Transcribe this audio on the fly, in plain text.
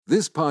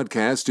This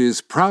podcast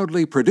is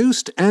proudly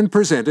produced and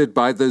presented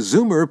by the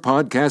Zoomer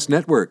Podcast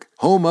Network,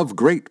 home of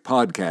great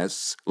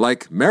podcasts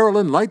like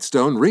Marilyn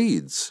Lightstone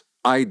Reads,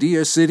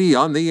 Idea City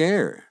on the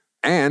Air,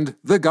 and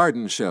The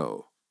Garden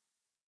Show.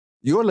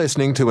 You're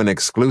listening to an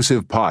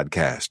exclusive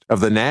podcast of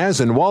the Naz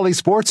and Wally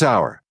Sports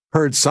Hour,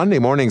 heard Sunday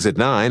mornings at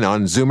 9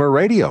 on Zoomer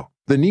Radio,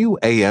 the new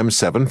AM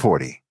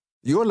 740.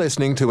 You're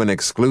listening to an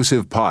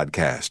exclusive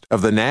podcast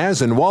of the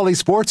Naz and Wally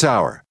Sports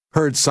Hour,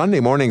 heard Sunday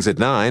mornings at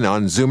 9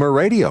 on Zoomer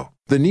Radio,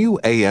 the new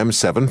AM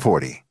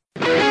 740.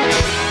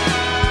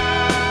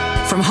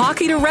 From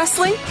hockey to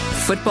wrestling,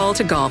 football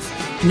to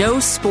golf, no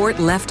sport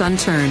left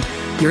unturned.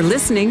 You're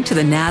listening to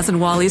the Naz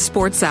and Wally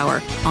Sports Hour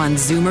on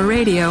Zoomer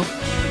Radio.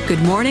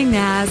 Good morning,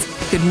 Naz.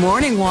 Good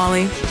morning,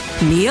 Wally.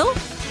 Neil?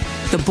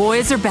 The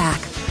boys are back.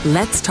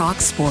 Let's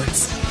talk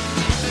sports.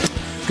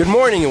 Good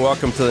morning and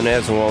welcome to the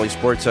Naz and Wally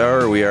Sports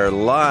Hour. We are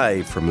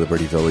live from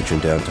Liberty Village in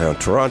downtown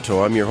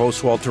Toronto. I'm your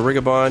host, Walter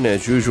Rigabon.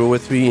 As usual,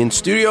 with me in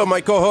studio,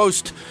 my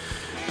co-host,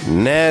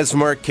 Naz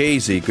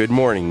Marchese. Good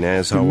morning,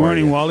 Naz. How are you? Good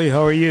morning, Wally.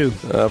 How are you?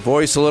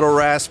 Voice a little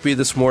raspy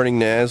this morning,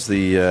 Naz.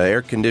 The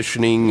air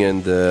conditioning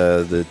and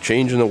the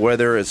change in the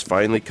weather has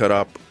finally caught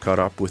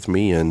up with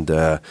me, and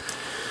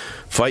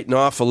fighting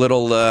off a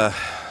little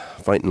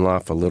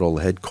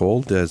head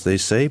cold, as they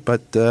say,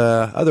 but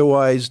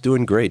otherwise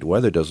doing great.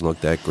 Weather doesn't look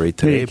that great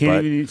today. You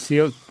can't even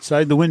see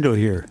outside the window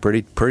here.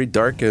 Pretty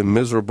dark and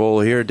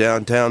miserable here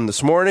downtown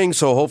this morning.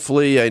 So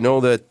hopefully, I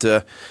know that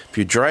if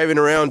you're driving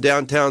around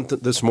downtown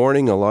this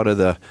morning, a lot of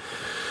the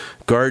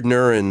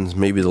Gardner and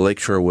maybe the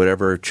Lakeshore or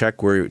whatever,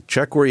 check where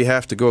you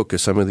have to go,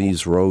 because some of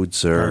these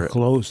roads are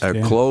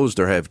closed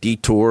or have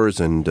detours,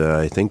 and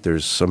I think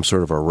there's some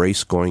sort of a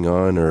race going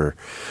on, or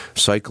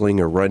cycling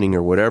or running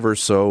or whatever,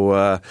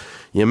 so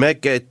you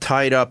might get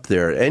tied up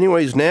there.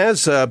 Anyways,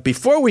 Naz,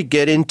 before we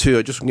get into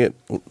it, just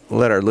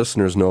let our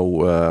listeners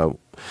know,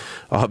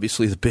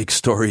 obviously the big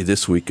story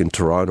this week in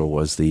Toronto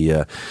was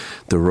the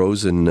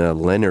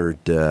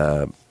Rosen-Leonard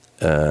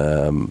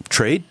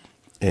trade.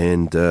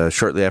 And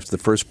shortly after the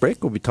first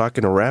break, we'll be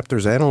talking to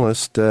Raptors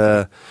analyst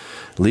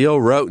Leo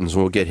Rautins.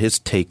 We'll get his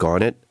take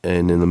on it.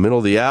 And in the middle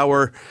of the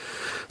hour,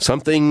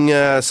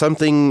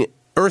 something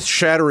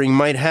earth-shattering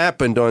might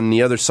happen on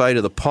the other side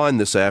of the pond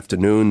this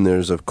afternoon.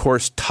 There's, of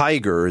course,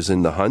 tigers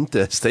in the hunt,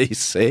 as they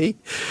say.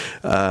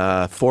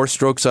 4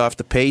 strokes off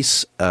the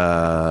pace.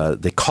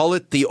 They call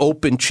it the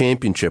Open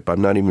Championship.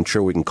 I'm not even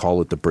sure we can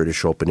call it the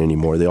British Open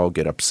anymore. They all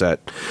get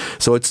upset.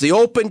 So it's the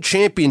Open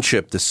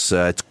Championship. It's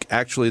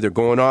actually, they're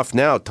going off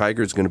now.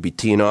 Tiger's going to be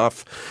teeing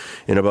off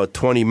in about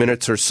 20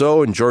 minutes or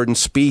so, and Jordan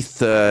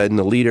Spieth in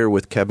the leader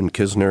with Kevin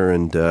Kisner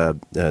and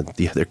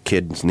the other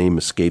kid, his name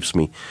escapes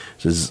me,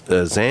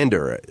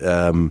 Xander.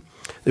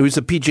 It was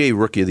the PGA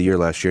Rookie of the Year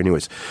last year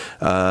anyways.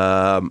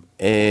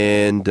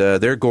 And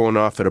they're going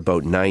off at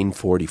about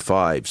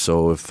 9:45.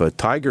 So if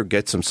Tiger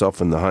gets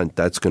himself in the hunt,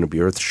 that's going to be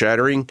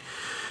earth-shattering.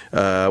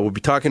 We'll be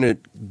talking to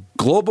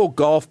Global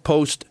Golf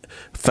Post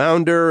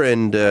founder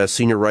and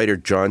senior writer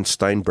John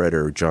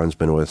Steinbreder. John's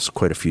been with us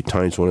quite a few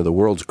times, one of the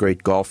world's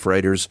great golf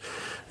writers,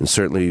 and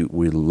certainly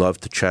we love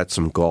to chat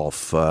some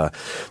golf.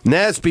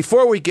 Naz,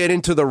 before we get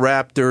into the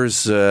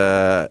Raptors,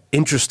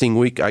 interesting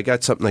week, I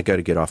got something I got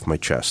to get off my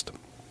chest.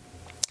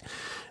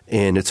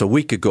 And it's a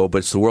week ago, but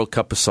it's the World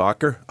Cup of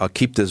Soccer. I'll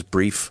keep this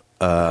brief.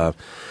 I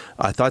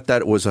thought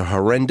that it was a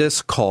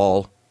horrendous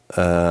call,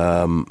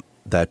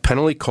 that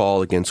penalty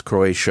call against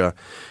Croatia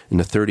in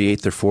the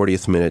 38th or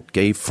 40th minute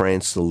gave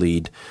France the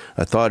lead.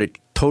 I thought it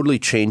totally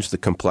changed the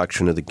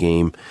complexion of the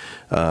game.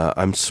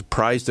 I'm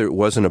surprised there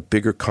wasn't a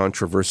bigger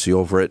controversy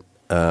over it.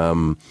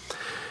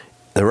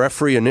 The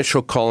referee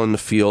initial call in the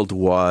field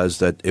was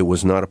that it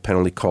was not a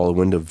penalty call.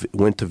 It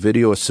went to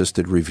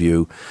video-assisted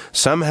review.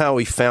 Somehow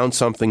he found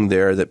something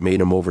there that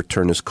made him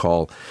overturn his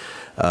call.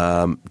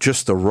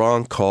 Just the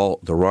wrong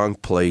call, the wrong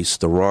place,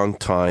 the wrong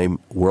time,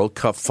 World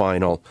Cup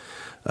final.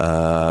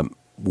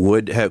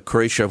 Would have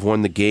Croatia have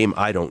won the game?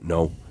 I don't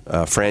know.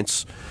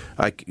 France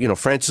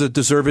is a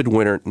deserved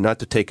winner, not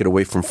to take it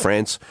away from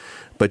France,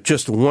 but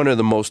just one of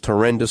the most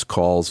horrendous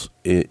calls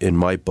in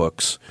my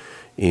books,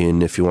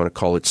 in, if you want to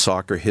call it,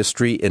 soccer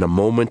history, in a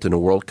moment in a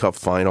World Cup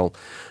final,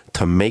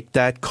 to make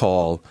that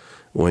call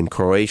when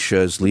Croatia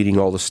is leading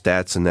all the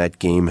stats in that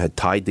game, had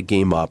tied the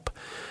game up,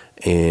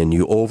 and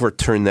you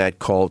overturn that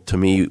call, to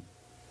me,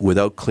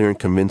 without clear and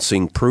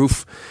convincing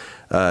proof.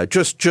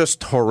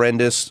 Just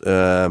horrendous,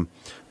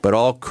 but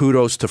all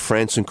kudos to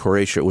France and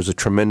Croatia. It was a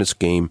tremendous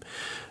game.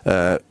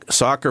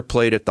 Soccer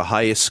played at the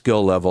highest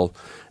skill level,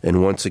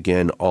 and once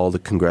again, all the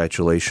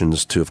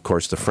congratulations to, of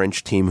course, the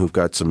French team, who've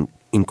got some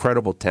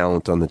incredible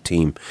talent on the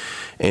team,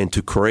 and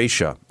to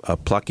Croatia, a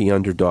plucky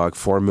underdog,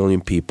 4 million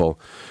people,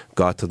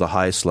 got to the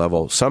highest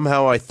level.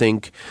 Somehow I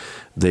think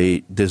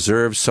they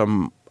deserve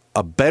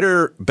a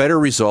better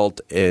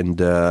result,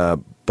 and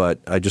but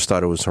I just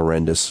thought it was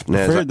horrendous.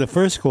 The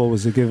first goal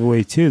was a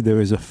giveaway too. There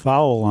was a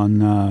foul on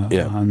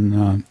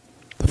the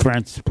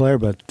France player,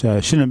 but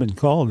shouldn't have been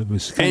called. It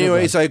was.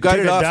 Anyways, I got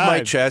it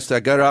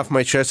off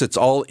my chest. It's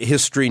all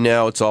history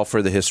now. It's all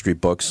for the history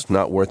books.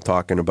 Not worth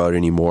talking about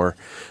anymore.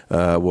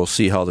 We'll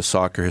see how the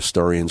soccer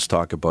historians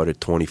talk about it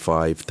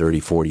 25, 30,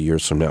 40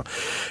 years from now.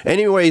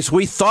 Anyways,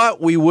 we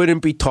thought we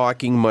wouldn't be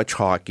talking much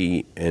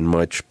hockey and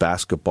much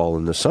basketball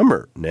in the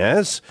summer,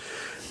 Naz.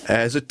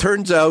 As it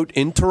turns out,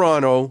 in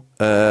Toronto,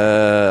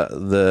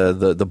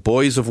 the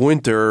boys of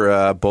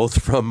winter,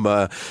 both from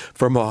a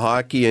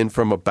hockey and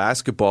from a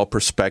basketball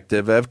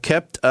perspective, have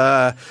kept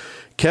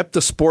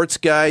the sports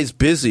guys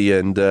busy.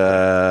 And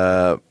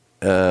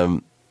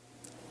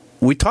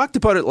we talked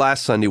about it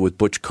last Sunday with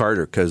Butch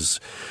Carter because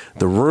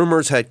the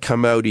rumors had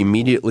come out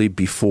immediately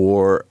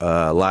before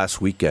last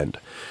weekend.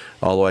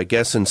 Although I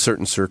guess in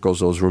certain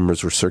circles those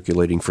rumors were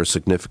circulating for a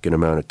significant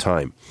amount of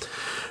time.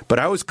 But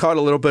I was caught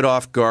a little bit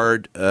off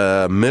guard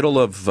middle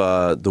of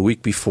the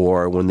week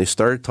before when they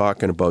started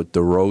talking about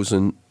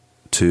DeRozan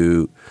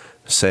to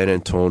San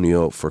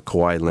Antonio for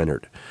Kawhi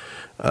Leonard.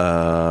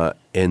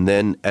 And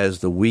then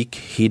as the week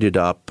heated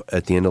up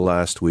at the end of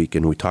last week,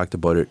 and we talked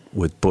about it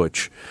with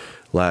Butch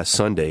last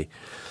Sunday,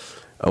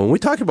 when we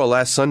talked about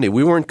last Sunday,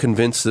 we weren't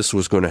convinced this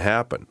was going to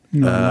happen.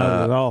 No,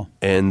 not at all.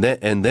 And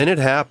then it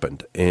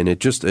happened, and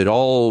it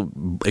all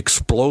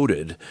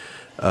exploded.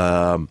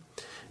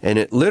 And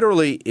it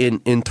literally,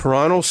 in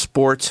Toronto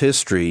sports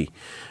history,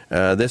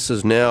 this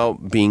is now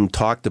being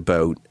talked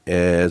about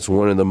as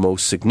one of the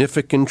most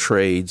significant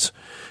trades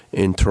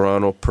in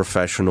Toronto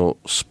professional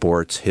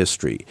sports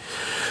history.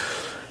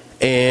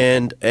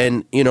 And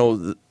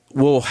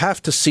we'll have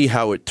to see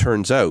how it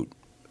turns out.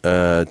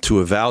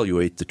 To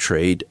evaluate the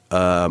trade,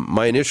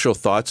 my initial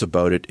thoughts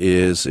about it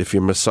is if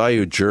you're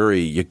Masai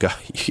Ujiri,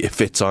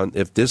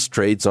 if this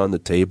trade's on the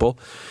table,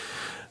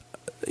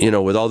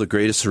 with all the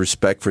greatest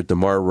respect for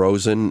DeMar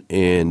DeRozan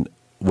and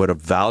what a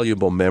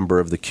valuable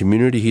member of the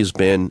community he's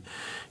been,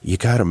 you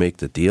got to make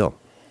the deal.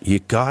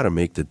 You got to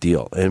make the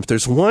deal. And if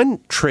there's one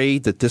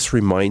trade that this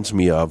reminds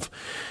me of,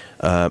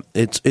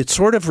 it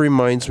sort of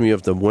reminds me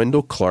of the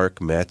Wendell Clark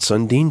Matt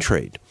Sundin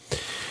trade.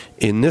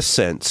 In this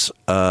sense.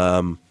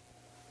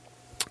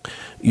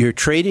 You're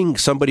trading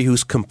somebody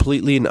who's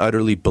completely and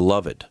utterly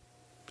beloved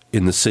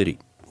in the city,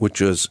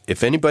 which is,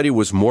 if anybody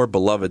was more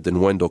beloved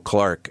than Wendell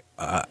Clark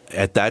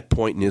at that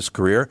point in his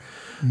career,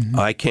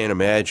 I can't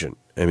imagine.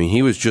 I mean,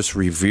 he was just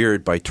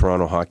revered by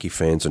Toronto hockey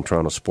fans and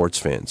Toronto sports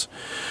fans.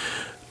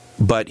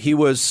 But he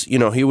was,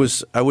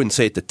 I wouldn't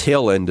say at the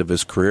tail end of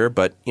his career,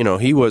 but,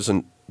 he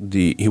wasn't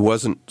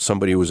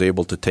somebody who was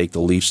able to take the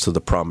Leafs to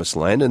the promised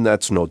land, and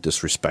that's no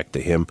disrespect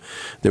to him.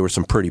 There were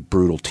some pretty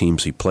brutal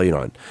teams he played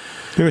on.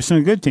 There were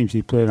some good teams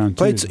he played on,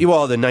 too. Let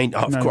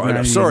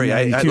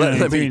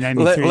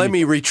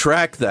me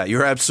retract that.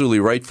 You're absolutely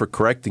right for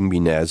correcting me,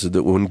 Naz.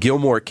 That when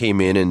Gilmore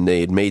came in and they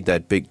had made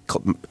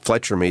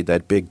Fletcher made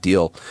that big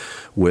deal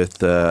with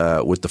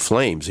the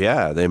Flames.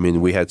 Yeah, I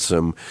mean, we had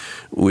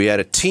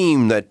a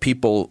team that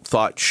people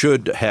thought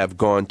should have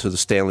gone to the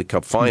Stanley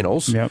Cup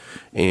Finals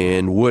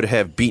and would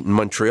have beaten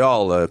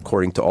Montreal,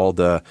 according to all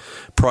the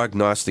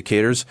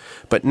prognosticators.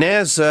 But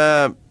Naz,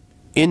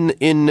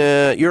 in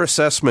your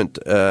assessment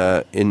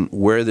in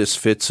where this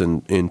fits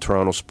in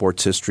Toronto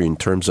sports history in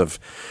terms of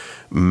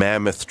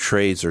mammoth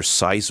trades or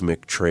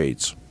seismic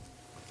trades.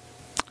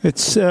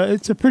 It's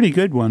a pretty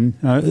good one.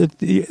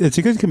 It's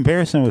a good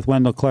comparison with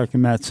Wendell Clark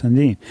and Matt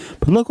Sundin.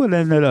 But look what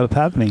ended up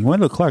happening.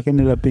 Wendell Clark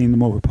ended up being the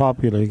more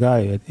popular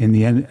guy at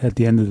the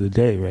end of the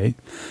day, right?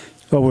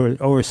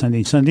 Over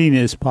Sundin. Sundin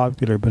is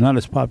popular, but not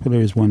as popular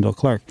as Wendell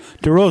Clark.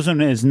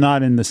 DeRozan is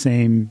not in the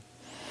same.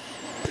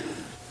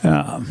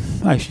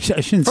 I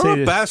shouldn't say.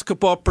 From a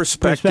basketball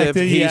perspective,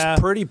 he's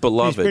pretty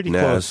beloved. He's pretty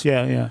close.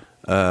 Yeah.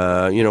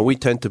 We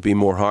tend to be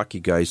more hockey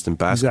guys than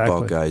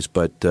basketball guys,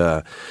 but.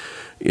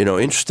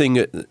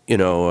 Interesting.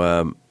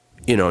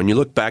 And you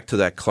look back to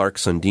that Clark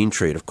Sundin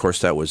trade. Of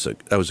course, that was a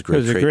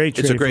great trade.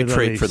 It's a great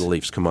trade for the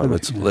Leafs. Come on,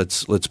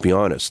 let's be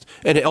honest.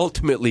 And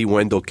ultimately,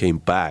 Wendell came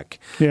back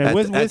at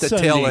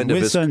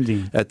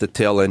the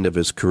tail end of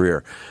his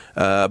career.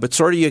 But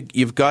sort of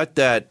you've got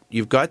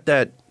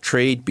that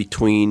trade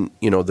between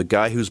the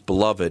guy who's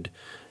beloved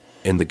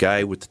and the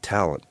guy with the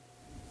talent,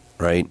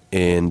 right?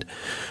 And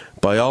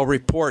by all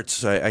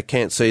reports, I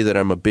can't say that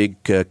I'm a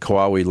big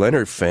Kawhi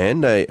Leonard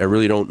fan. I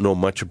really don't know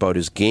much about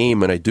his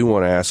game, and I do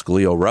want to ask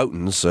Leo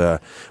Routens. I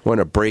want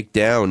to break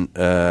down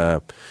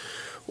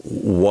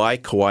why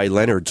Kawhi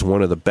Leonard's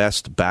one of the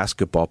best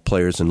basketball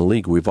players in the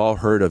league. We've all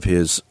heard of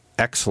his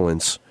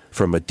excellence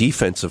from a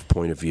defensive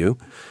point of view.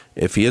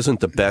 If he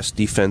isn't the best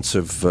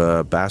defensive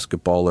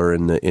basketballer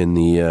in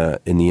the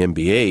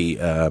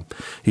NBA,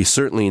 he's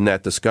certainly in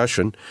that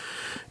discussion.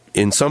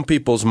 In some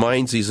people's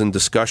minds, he's in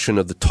discussion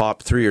of the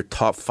top 3 or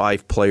top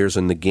 5 players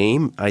in the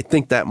game. I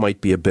think that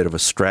might be a bit of a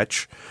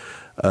stretch.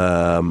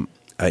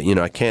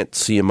 I can't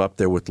see him up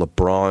there with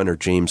LeBron or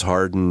James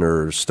Harden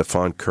or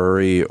Stephen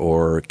Curry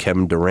or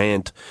Kevin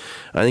Durant.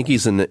 I think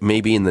he's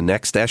maybe in the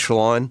next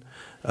echelon,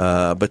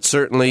 but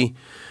certainly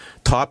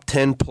top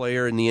 10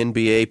 player in the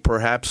NBA,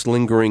 perhaps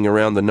lingering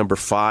around the number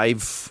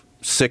 5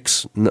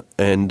 6,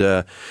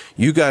 and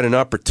you got an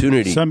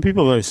opportunity. Some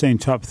people are saying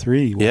top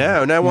 3. Well,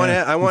 yeah, and I want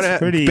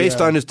to,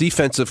 based on his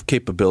defensive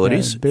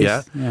capabilities.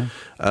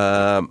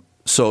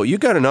 So you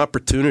got an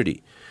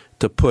opportunity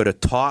to put a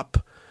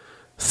top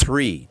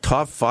 3,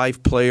 top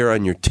 5 player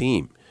on your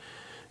team.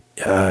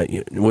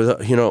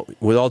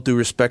 With all due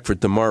respect for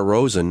DeMar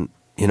Rosen,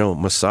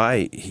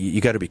 Masai,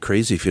 you got to be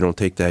crazy if you don't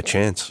take that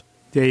chance.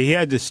 Yeah, he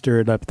had to stir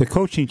it up. The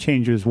coaching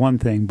change is one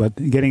thing, but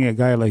getting a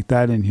guy like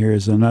that in here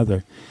is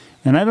another.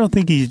 And I don't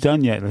think he's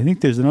done yet. I think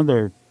there's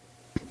another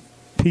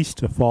piece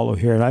to follow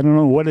here. And I don't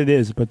know what it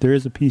is, but there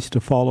is a piece to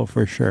follow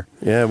for sure.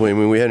 Yeah,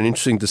 we had an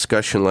interesting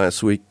discussion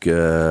last week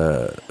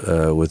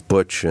with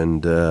Butch,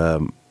 and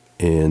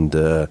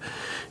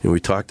we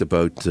talked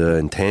about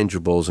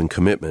intangibles and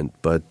commitment.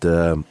 But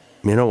you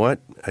know what?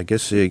 I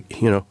guess,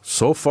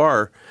 so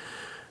far,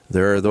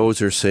 there are those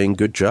who are saying,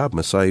 good job,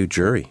 Masai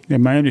Ujiri.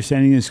 And my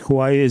understanding is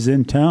Kawhi is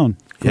in town.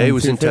 Yeah, he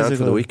was in town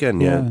for the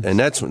weekend, yeah. And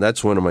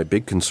that's one of my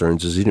big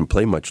concerns is he didn't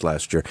play much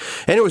last year.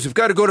 Anyways, we've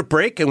got to go to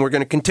break, and we're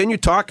going to continue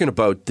talking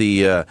about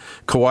the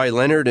Kawhi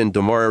Leonard and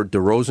DeMar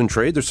DeRozan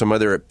trade. There's some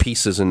other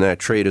pieces in that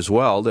trade as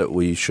well that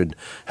we should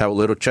have a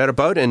little chat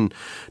about, and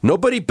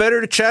nobody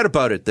better to chat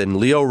about it than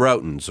Leo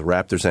Rautins, the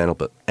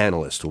Raptors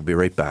analyst. We'll be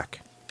right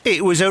back.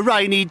 It was a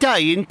rainy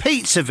day in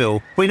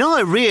Pizzaville when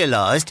I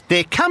realised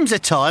there comes a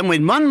time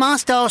when one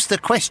must ask the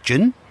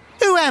question,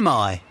 who am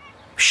I?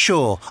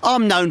 Sure,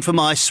 I'm known for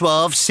my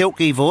suave,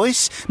 silky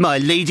voice, my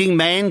leading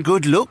man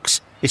good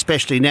looks,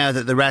 especially now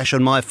that the rash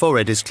on my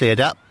forehead has cleared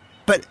up.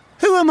 But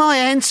who are my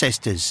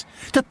ancestors?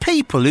 The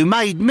people who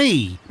made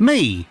me,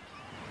 me.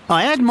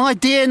 I had my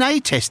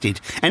DNA tested,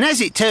 and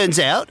as it turns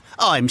out,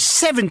 I'm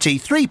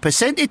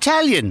 73%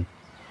 Italian.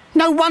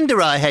 No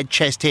wonder I had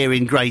chest hair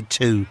in grade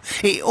 2.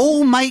 It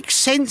all makes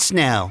sense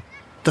now.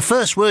 The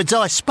first words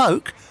I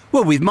spoke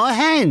were with my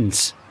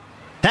hands.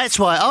 That's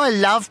why I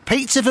love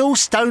Pizzaville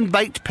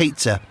Stone-Baked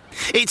Pizza.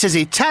 It's as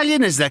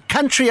Italian as the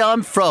country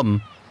I'm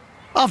from.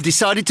 I've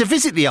decided to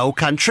visit the old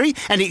country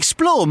and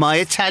explore my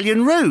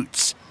Italian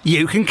roots.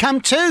 You can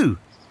come too.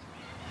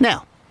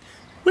 Now,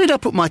 where'd I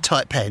put my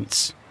tight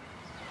pants?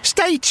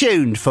 Stay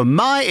tuned for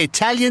my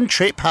Italian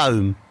trip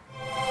home.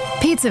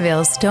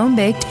 Pizzaville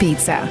Stone-Baked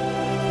Pizza.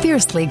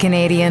 Fiercely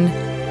Canadian,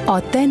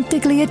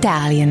 authentically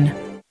Italian.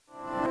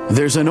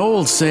 There's an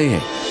old saying,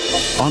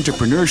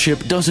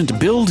 entrepreneurship doesn't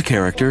build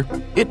character,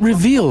 it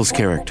reveals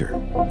character.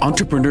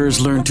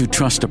 Entrepreneurs learn to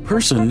trust a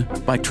person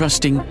by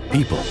trusting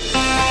people.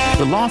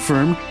 The law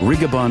firm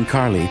Rigabon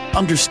Carly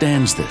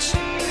understands this.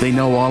 They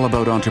know all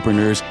about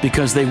entrepreneurs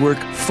because they work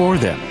for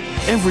them.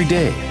 Every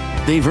day,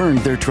 they've earned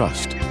their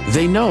trust.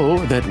 They know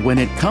that when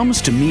it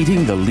comes to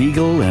meeting the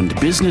legal and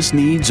business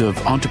needs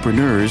of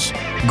entrepreneurs,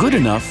 good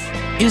enough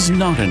is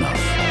not enough.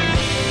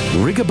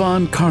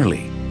 Rigabon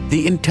Carly,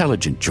 the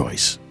intelligent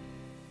choice.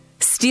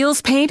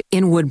 Steele's Paint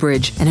in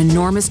Woodbridge, an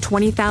enormous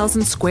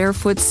 20,000 square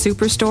foot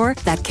superstore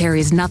that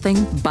carries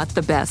nothing but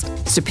the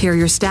best.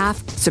 Superior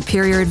staff,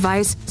 superior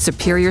advice,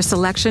 superior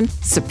selection,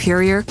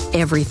 superior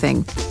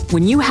everything.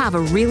 When you have a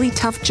really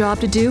tough job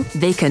to do,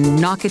 they can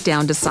knock it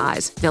down to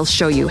size. They'll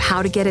show you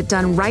how to get it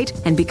done right,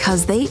 and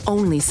because they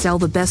only sell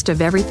the best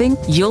of everything,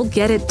 you'll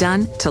get it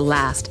done to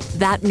last.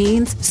 That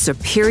means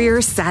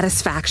superior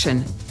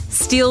satisfaction.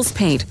 Steele's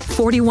Paint,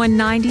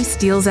 4190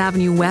 Steeles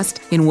Avenue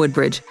West in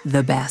Woodbridge.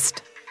 The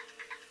best.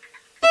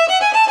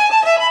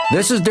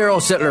 This is Daryl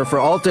Sittler for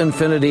Alta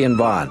Infinity in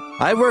Vaughan.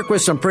 I've worked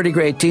with some pretty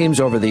great teams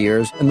over the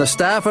years, and the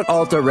staff at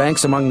Alta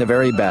ranks among the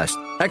very best.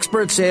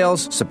 Expert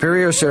sales,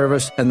 superior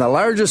service, and the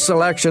largest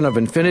selection of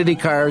Infinity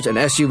cars and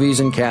SUVs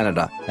in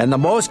Canada, and the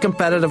most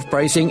competitive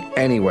pricing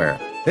anywhere.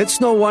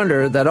 It's no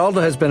wonder that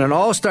Alta has been an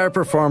all-star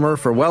performer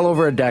for well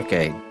over a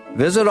decade.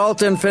 Visit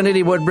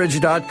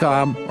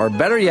AltaInfinityWoodbridge.com, or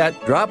better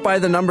yet, drop by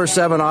the number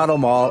 7 Auto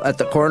Mall at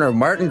the corner of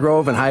Martin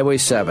Grove and Highway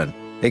 7.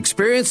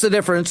 Experience the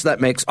difference that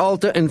makes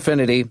Alta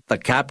Infinity the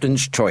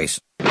captain's choice.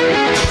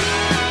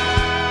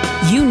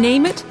 You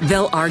name it,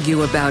 they'll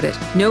argue about it.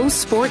 No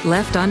sport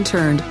left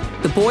unturned.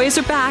 The boys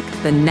are back,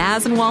 the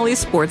Naz and Wally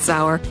Sports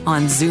Hour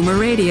on Zoomer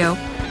Radio.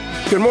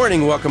 Good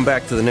morning. Welcome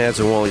back to the Naz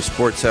and Wally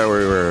Sports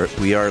Hour, where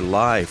we are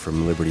live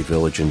from Liberty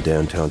Village in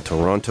downtown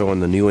Toronto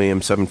on the new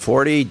AM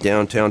 740,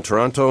 downtown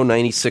Toronto,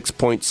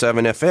 96.7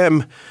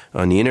 FM,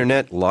 on the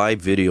internet, live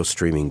video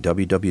streaming,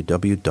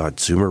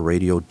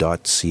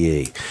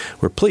 www.zoomerradio.ca.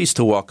 We're pleased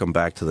to welcome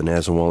back to the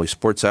Naz and Wally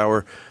Sports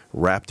Hour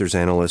Raptors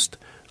analyst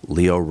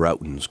Leo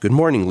Rautins. Good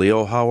morning,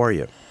 Leo. How are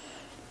you?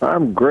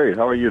 I'm great.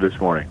 How are you this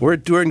morning? We're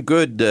doing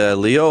good,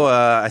 Leo.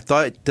 I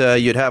thought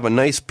you'd have a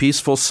nice,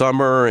 peaceful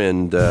summer,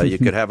 and you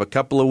could have a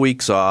couple of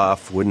weeks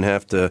off. Wouldn't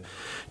have to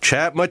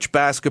chat much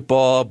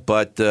basketball,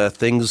 but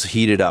things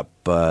heated up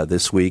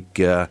this week.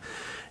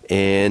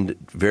 And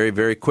very,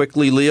 very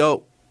quickly,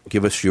 Leo,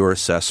 give us your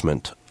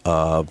assessment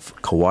of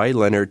Kawhi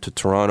Leonard to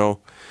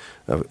Toronto,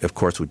 of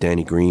course, with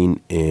Danny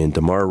Green, and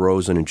DeMar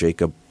Rosen and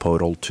Jacob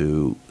Poeltl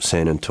to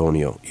San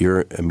Antonio.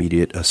 Your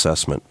immediate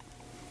assessment.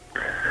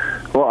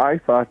 Well, I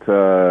thought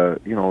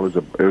it was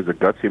a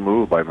gutsy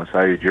move by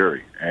Masai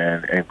Ujiri,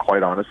 and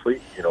quite honestly,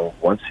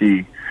 once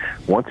he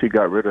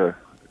got rid of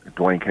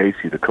Dwayne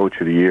Casey the Coach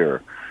of the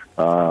Year,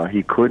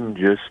 he couldn't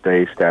just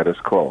stay status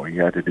quo. He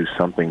had to do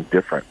something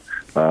different.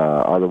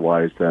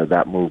 Otherwise,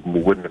 that move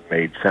wouldn't have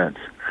made sense.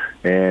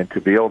 And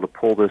to be able to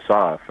pull this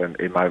off, and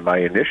my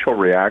initial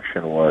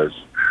reaction was,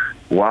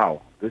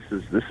 wow, this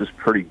is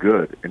pretty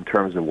good in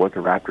terms of what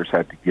the Raptors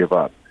had to give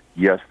up.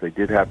 Yes, they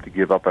did have to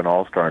give up an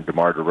all-star in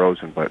DeMar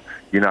DeRozan, but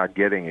you're not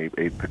getting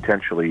a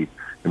potentially,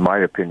 in my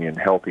opinion,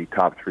 healthy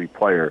top 3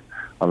 player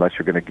unless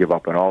you're going to give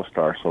up an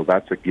all-star. So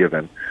that's a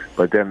given.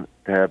 But then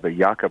to have a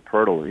Jakob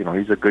Poeltl,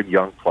 he's a good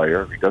young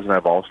player. He doesn't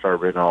have all-star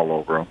written all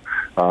over him.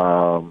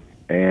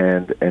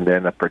 And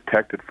then a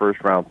protected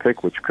first-round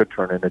pick, which could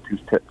turn into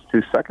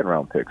two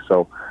second-round picks.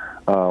 So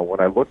when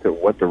I looked at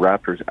what the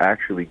Raptors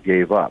actually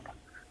gave up,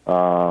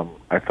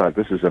 I thought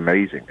this is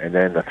amazing. And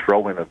then the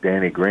throw-in of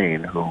Danny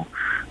Green, who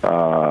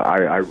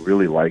I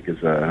really like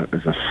as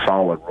a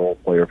solid role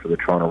player for the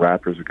Toronto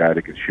Raptors, a guy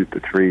that can shoot the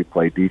three,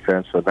 play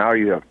defense. So now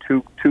you have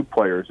two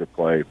players that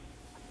play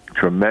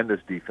tremendous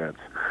defense.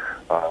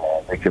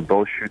 They can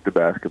both shoot the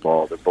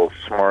basketball. They're both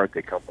smart.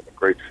 They come from a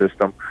great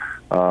system.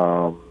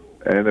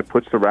 And it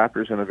puts the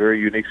Raptors in a very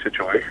unique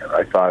situation.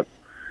 I thought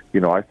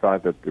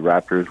that the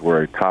Raptors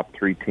were a top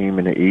 3 team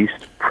in the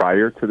East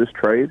prior to this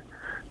trade.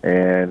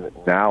 And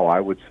now I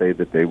would say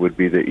that they would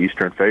be the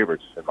Eastern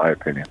favorites, in my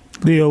opinion.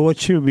 Leo, what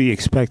should we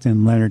expect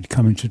in Leonard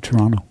coming to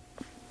Toronto?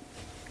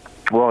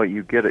 Well,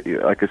 you get it.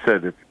 Like I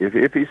said,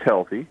 if he's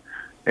healthy,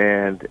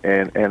 and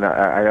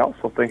I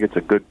also think it's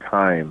a good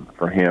time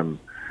for him,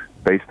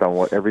 based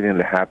on everything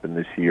that happened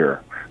this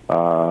year.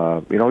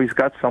 He's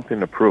got something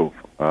to prove.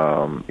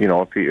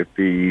 If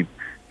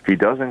he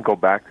doesn't go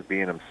back to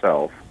being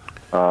himself,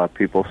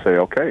 people say,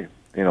 okay,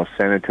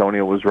 San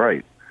Antonio was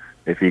right.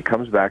 If he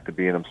comes back to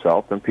being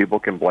himself, then people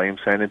can blame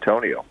San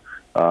Antonio,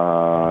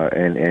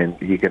 and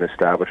he can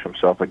establish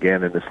himself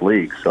again in this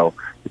league. So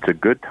it's a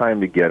good time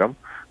to get him.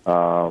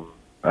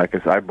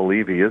 I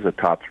believe he is a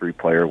top 3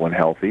 player when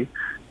healthy,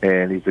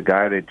 and he's a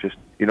guy that just,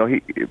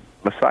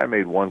 Masai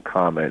made one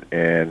comment,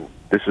 and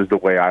this is the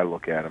way I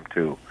look at him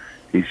too.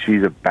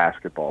 He's a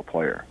basketball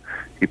player.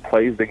 He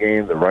plays the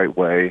game the right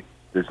way.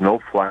 There's no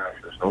flash.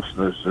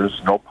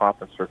 There's no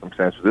pop in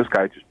circumstances. This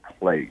guy just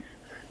plays.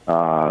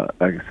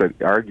 Like I said,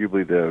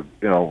 arguably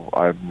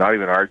not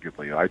even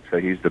arguably, I'd say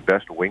he's the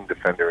best wing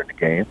defender in the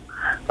game.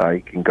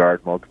 He can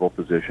guard multiple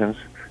positions.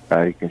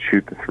 He can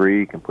shoot the three.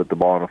 He can put the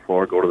ball on the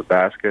floor, go to the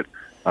basket,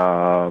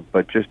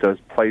 but just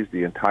plays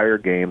the entire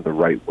game the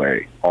right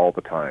way all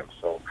the time.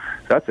 So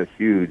that's a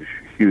huge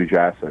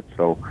asset.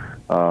 So,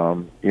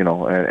 and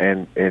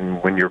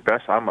when you're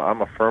best,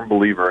 I'm a firm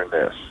believer in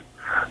this,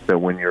 that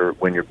when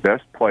your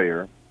best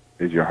player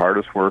is your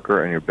hardest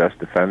worker and your best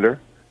defender,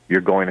 you're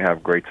going to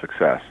have great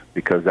success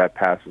because that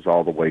passes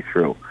all the way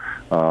through.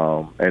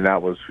 And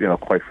that was,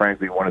 quite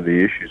frankly, one of the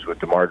issues with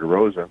DeMar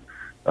DeRozan,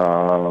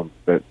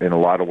 that in a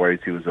lot of ways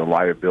he was a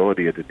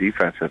liability at the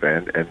defensive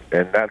end, and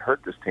that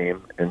hurt this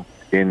team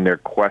in their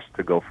quest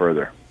to go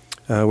further.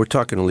 We're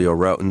talking to Leo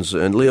Rautins,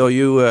 and Leo,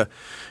 you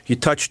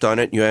touched on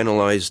it. You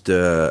analyzed,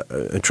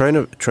 trying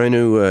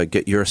to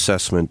get your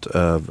assessment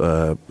of,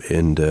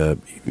 you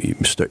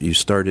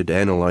started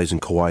analyzing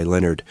Kawhi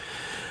Leonard.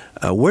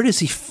 Where does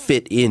he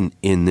fit in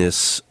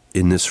this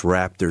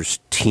Raptors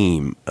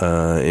team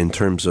in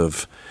terms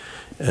of,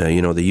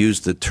 they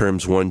use the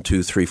terms 1,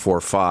 2, 3, 4,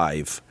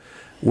 5.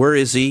 Where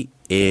is he?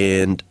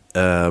 And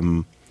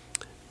when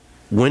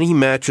he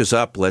matches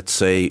up, let's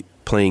say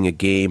playing a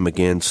game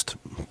against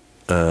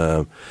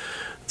the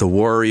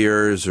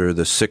Warriors or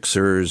the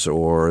Sixers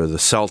or the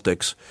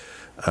Celtics,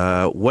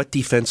 what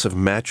defensive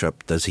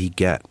matchup does he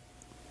get?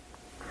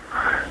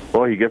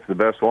 Well, he gets the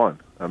best one.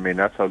 I mean,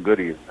 that's how good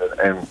he is.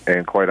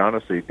 And quite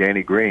honestly,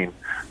 Danny Green,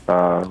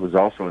 who's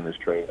also in this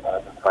trade,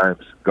 at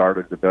times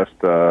guarded the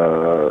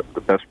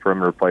best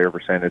perimeter player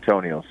for San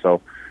Antonio.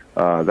 So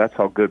that's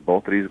how good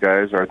both of these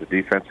guys are at the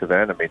defensive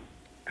end. I mean,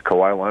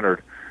 Kawhi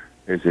Leonard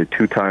is a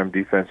 2-time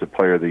Defensive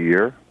Player of the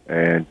Year,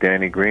 and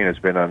Danny Green has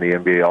been on the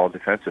NBA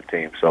All-Defensive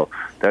Team. So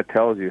that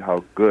tells you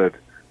how good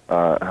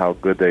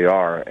they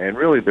are. And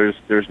really,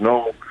 there's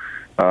no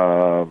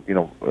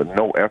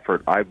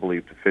effort, I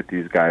believe, to fit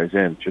these guys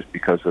in just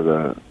because of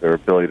their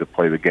ability to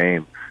play the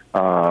game.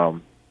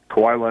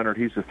 Kawhi Leonard,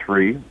 he's a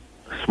 3,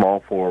 small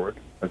forward.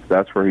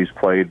 That's where he's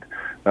played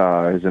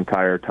his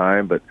entire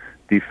time. But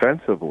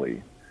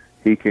defensively,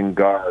 he can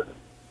guard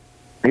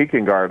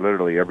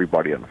literally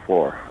everybody on the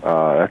floor.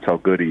 That's how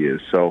good he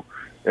is. So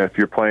if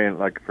you're playing,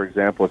 like, for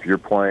example, if you're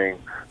playing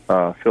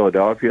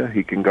Philadelphia,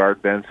 he can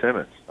guard Ben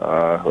Simmons,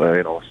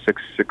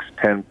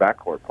 6'10"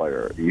 backcourt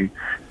player.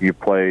 You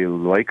play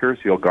Lakers,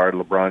 he'll guard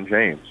LeBron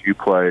James. You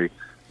play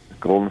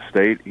Golden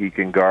State, he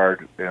can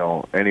guard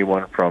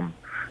anyone from,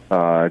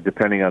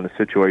 depending on the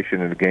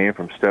situation in the game,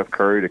 from Steph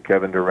Curry to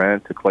Kevin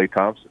Durant to Klay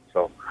Thompson.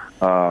 So,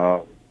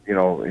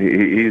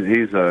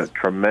 he's a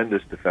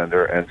tremendous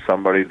defender and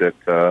somebody that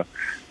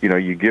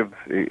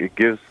it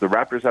gives the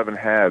Raptors haven't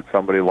had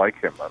somebody like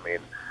him. I mean,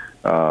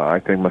 I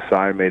think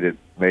Masai made it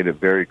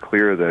very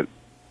clear that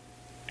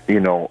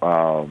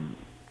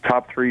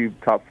top 3,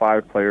 top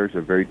 5 players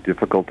are very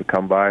difficult to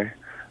come by.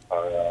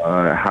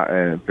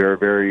 and very,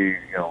 very,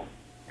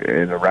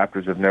 and the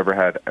Raptors have never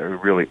had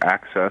really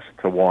access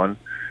to one,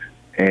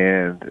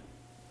 and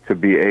to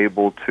be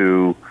able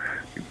to,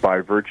 by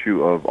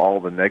virtue of all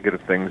the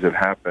negative things that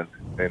happened,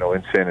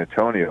 in San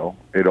Antonio,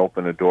 it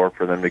opened a door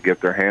for them to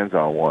get their hands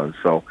on one.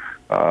 So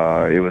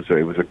it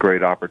was a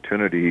great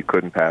opportunity he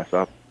couldn't pass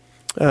up.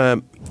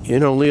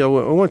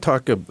 Leo, I want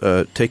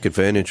to take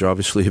advantage,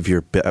 obviously, of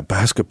your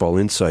basketball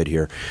insight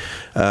here.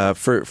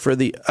 For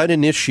the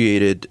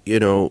uninitiated,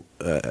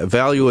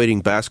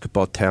 evaluating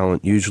basketball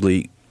talent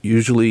usually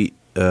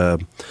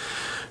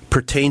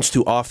pertains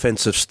to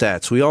offensive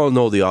stats. We all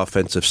know the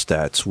offensive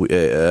stats.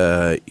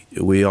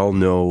 We all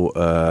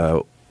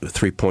know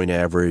three-point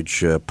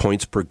average,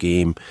 points per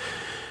game.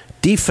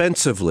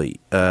 Defensively,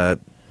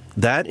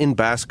 that in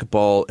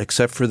basketball,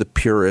 except for the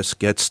purists,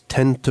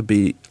 tend to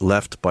be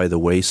left by the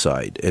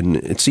wayside. And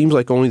it seems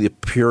like only the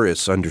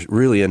purists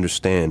really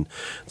understand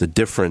the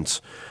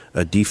difference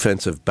a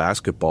defensive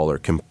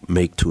basketballer can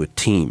make to a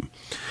team.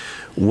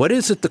 What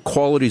is it the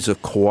qualities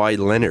of Kawhi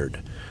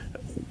Leonard?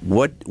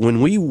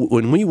 When we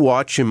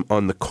watch him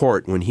on the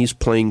court, when he's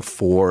playing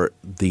for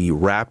the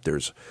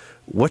Raptors,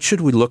 what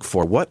should we look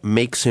for? What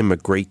makes him a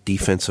great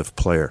defensive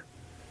player?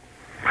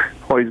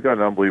 Well, he's got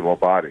an unbelievable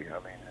body.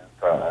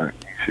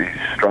 He's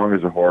strong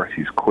as a horse.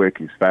 He's quick.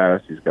 He's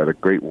fast. He's got a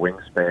great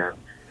wingspan.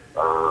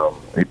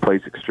 He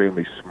plays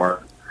extremely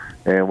smart.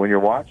 And when you're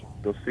watching,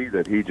 you'll see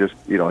that he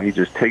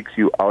just takes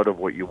you out of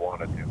what you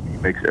want to do. He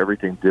makes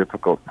everything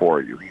difficult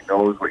for you. He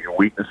knows what your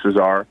weaknesses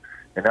are,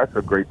 and that's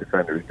what great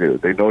defenders do.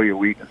 They know your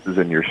weaknesses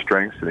and your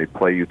strengths, and they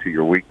play you to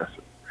your weaknesses.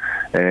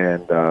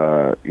 And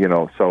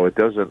so it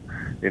doesn't.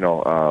 He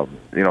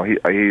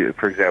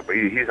for example,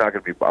 he's not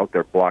going to be out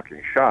there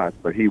blocking shots,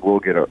 but he will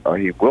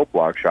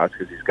block shots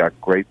because he's got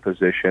great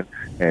position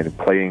and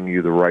playing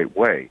you the right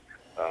way.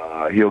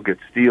 He'll get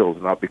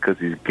steals, not because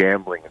he's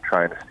gambling and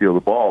trying to steal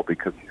the ball,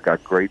 because he's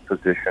got great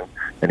position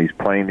and he's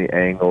playing the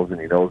angles and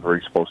he knows where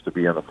he's supposed to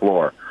be on the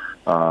floor.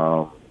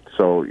 So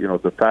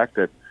the fact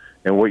that,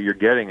 and what you're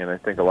getting, and I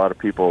think a lot of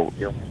people,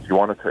 if you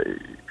want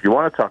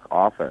to talk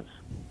offense,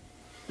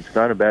 it's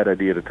not a bad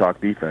idea to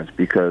talk defense,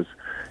 because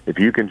if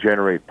you can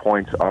generate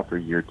points off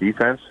of your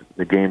defense,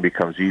 the game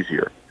becomes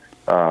easier.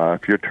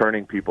 If you're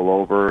turning people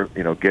over,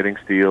 getting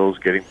steals,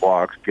 getting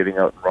blocks, getting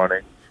out and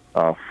running,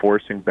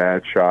 forcing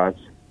bad shots,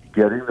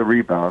 getting the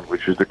rebound,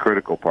 which is the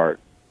critical part,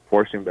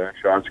 forcing bad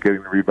shots,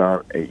 getting the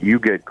rebound, you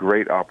get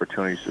great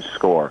opportunities to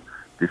score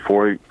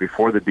before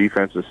the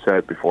defense is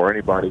set, before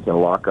anybody can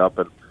lock up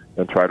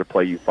and try to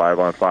play you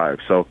 5-on-5.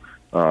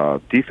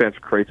 So defense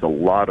creates a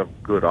lot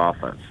of good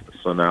offense.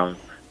 So now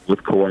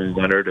with Kawhi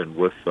Leonard and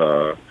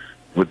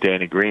with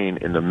Danny Green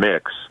in the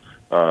mix,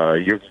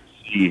 you're going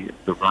to see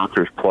the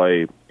Raptors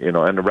play, and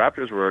the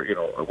Raptors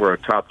were a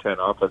top 10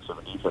 offensive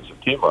and defensive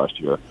team last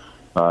year.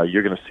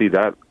 You're going to see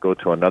that go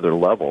to another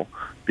level,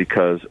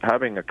 because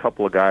having a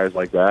couple of guys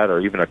like that, or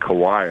even a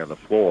Kawhi on the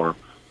floor,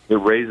 it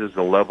raises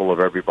the level of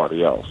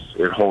everybody else.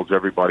 It holds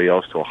everybody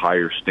else to a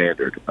higher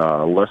standard.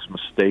 Less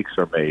mistakes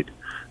are made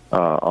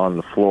on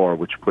the floor,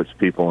 which puts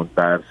people in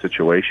bad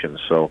situations.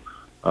 So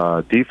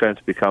defense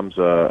becomes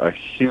a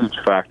huge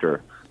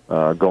factor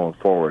going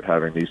forward,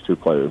 having these two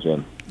players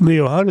in.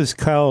 Leo, how does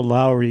Kyle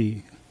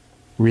Lowry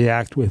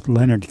react with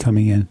Leonard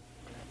coming in?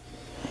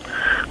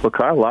 Well,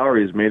 Kyle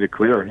Lowry has made it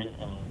clear,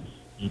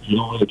 if you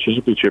don't win a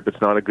championship,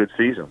 it's not a good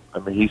season.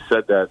 He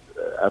said that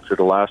after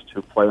the last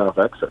two playoff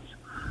exits.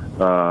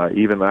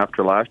 Even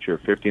after last year,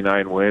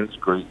 59 wins,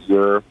 great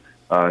year.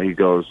 He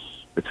goes,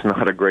 it's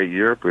not a great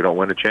year if we don't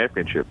win a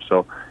championship.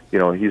 So,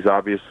 he's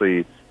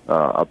obviously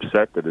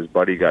upset that his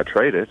buddy got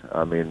traded.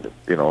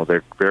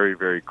 They're very,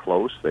 very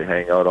close. They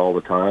hang out all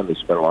the time. They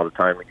spend a lot of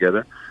time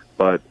together.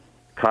 But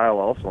Kyle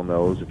also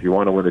knows if you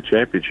want to win a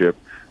championship,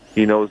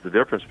 he knows the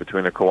difference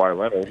between a Kawhi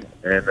Leonard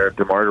and a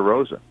DeMar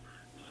DeRozan.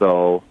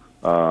 So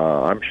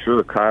I'm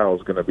sure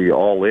Kyle's going to be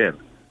all in,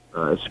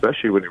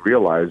 especially when he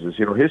realizes,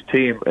 his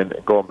team, and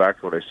going back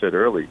to what I said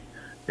earlier,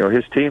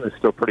 his team is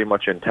still pretty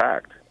much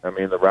intact. The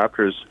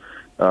Raptors,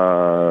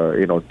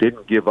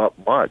 didn't give up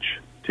much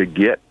to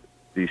get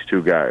these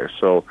two guys.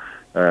 So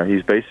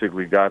he's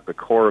basically got the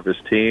core of his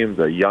team,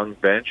 the young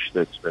bench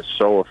that's been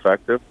so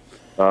effective,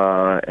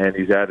 and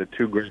he's added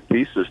two great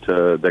pieces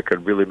that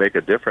could really make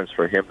a difference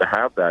for him to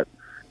have that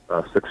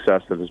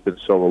success that has been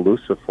so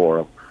elusive for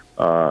him.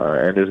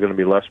 And there's going to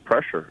be less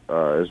pressure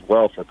as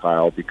well for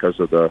Kyle because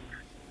of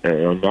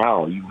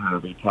now you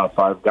have a top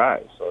 5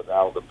 guy, so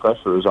now the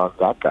pressure is on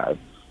that guy.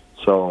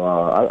 So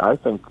I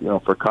think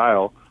for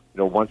Kyle,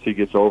 once he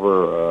gets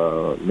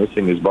over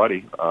missing his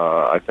buddy,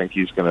 I think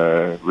he's going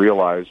to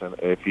realize, and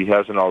if he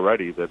hasn't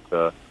already,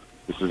 that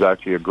this is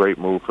actually a great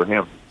move for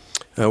him.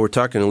 We're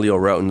talking to Leo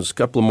Rautins. A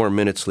couple of more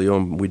minutes, Leo,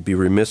 and we'd be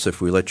remiss if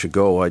we let you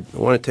go. I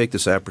want to take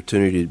this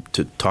opportunity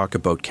to talk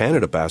about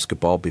Canada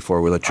basketball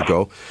before we let you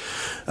go.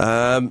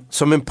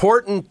 Some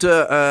important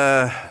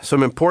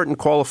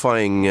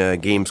qualifying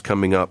games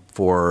coming up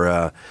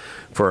for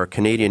our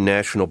Canadian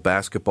national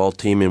basketball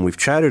team, and we've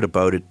chatted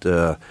about it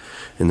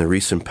in the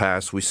recent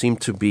past. We seem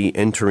to be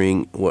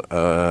entering,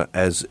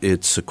 as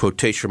it's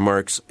quotation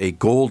marks, a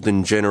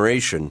golden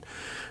generation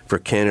for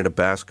Canada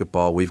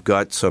basketball. We've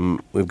got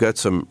some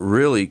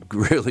really,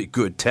 really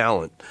good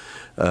talent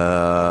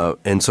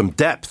and some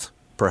depth,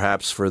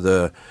 perhaps for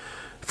the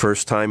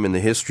first time in the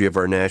history of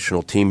our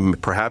national team,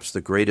 perhaps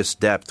the greatest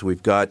depth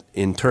we've got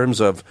in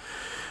terms of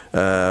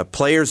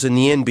players in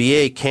the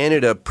NBA.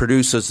 Canada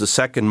produces the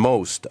second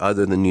most,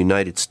 other than the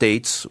United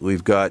States.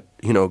 We've got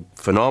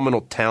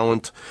phenomenal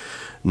talent.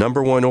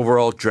 Number 1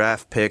 overall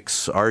draft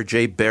picks: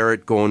 R.J.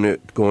 Barrett going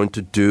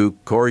to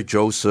Duke, Corey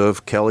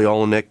Joseph, Kelly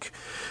Olynyk,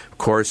 of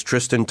course,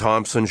 Tristan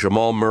Thompson,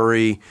 Jamal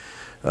Murray,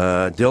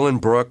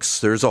 Dylan Brooks.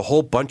 There's a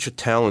whole bunch of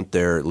talent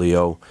there,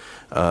 Leo.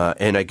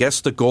 And I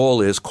guess the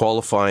goal is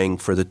qualifying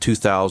for the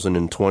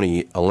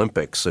 2020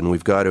 Olympics. And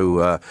we've got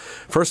to,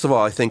 first of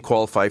all, I think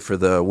qualify for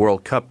the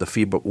World Cup, the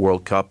FIBA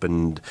World Cup,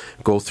 and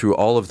go through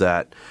all of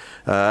that.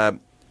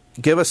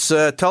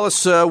 Tell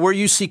us where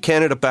you see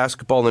Canada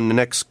basketball in the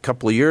next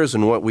couple of years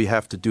and what we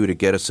have to do to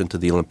get us into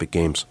the Olympic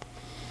Games.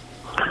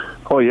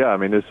 Oh yeah, I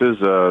mean this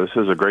is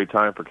a great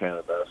time for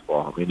Canada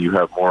basketball. I mean you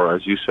have more,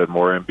 as you said,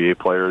 more NBA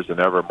players than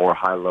ever, more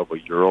high-level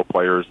Euro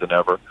players than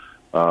ever.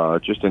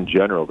 Just in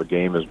general, the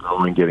game is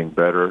growing, getting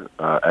better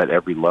at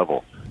every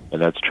level,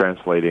 and that's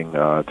translating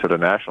to the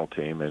national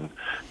team. And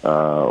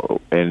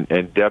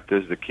depth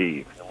is the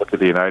key. Look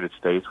at the United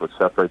States. What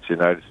separates the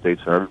United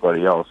States from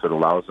everybody else that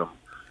allows them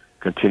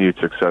continued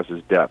success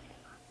is depth.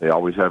 They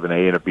always have an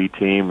A and a B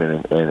team,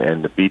 and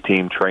the B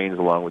team trains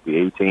along with the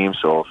A team.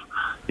 So if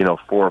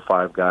 4 or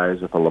 5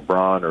 guys, if a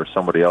LeBron or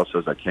somebody else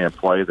says I can't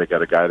play, they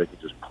got a guy that can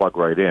just plug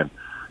right in.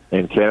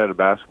 And Canada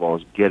basketball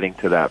is getting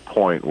to that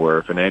point where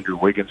if an Andrew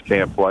Wiggins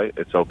can't play,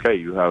 it's okay.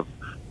 You have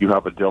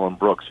a Dylan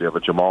Brooks, you have a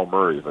Jamal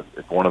Murray.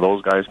 If one of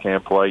those guys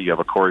can't play, you have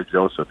a Corey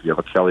Joseph, you have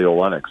a Kelly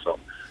Olynyk. So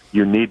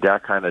you need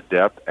that kind of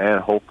depth,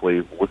 and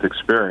hopefully with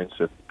experience,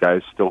 if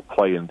guys still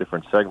play in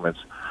different segments,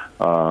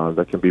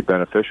 that can be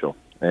beneficial.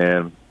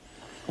 And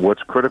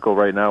what's critical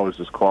right now is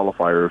all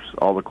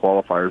the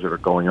qualifiers that are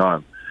going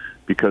on,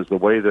 because the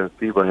way that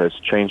FIBA has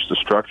changed the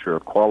structure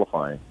of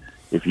qualifying,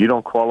 if you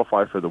don't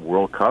qualify for the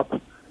World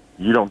Cup,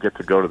 you don't get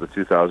to go to the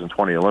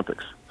 2020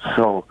 Olympics.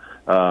 So,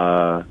 20,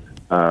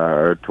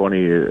 I don't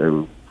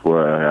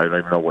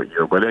even know what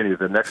year, but anyway,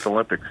 the next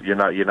Olympics, you're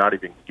not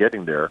even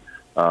getting there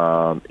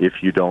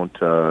if you don't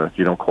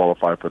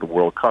qualify for the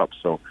World Cup.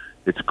 So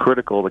it's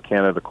critical that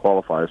Canada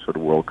qualifies for the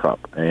World Cup,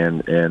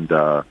 and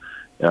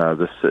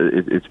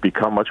it's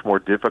become much more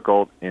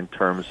difficult in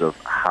terms of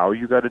how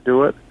you got to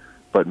do it,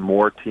 but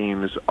more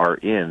teams are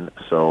in,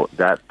 so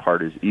that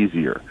part is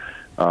easier.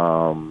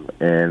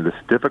 And the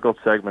difficult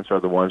segments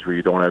are the ones where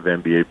you don't have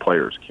NBA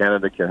players.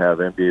 Canada can have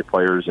NBA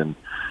players in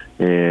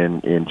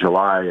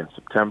July and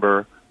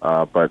September,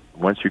 but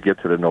once you get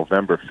to the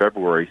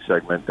November-February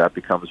segment, that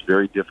becomes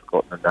very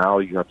difficult. And now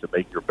you have to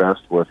make your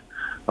best with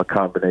a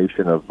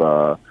combination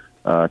of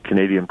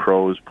Canadian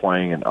pros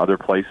playing in other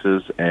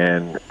places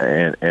and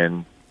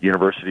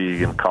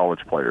university and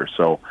college players.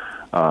 So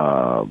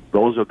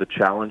those are the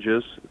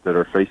challenges that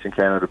are facing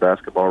Canada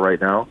basketball right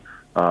now.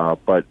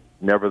 But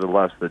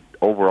nevertheless, the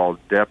overall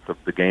depth of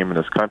the game in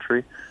this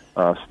country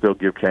still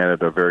give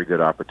Canada a very good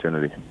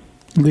opportunity.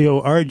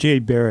 Leo, R.J.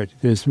 Barrett,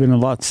 there's been a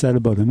lot said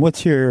about him.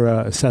 What's your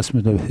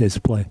assessment of his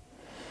play?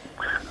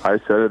 I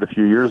said it a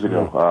few years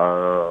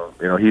ago.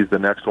 He's the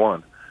next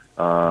one.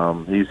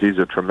 He's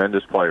a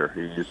tremendous player.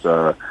 He's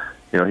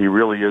he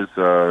really is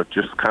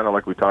just kind of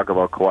like we talk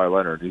about Kawhi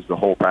Leonard. He's the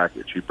whole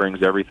package. He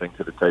brings everything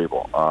to the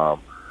table.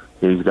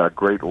 He's got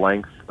great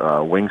length,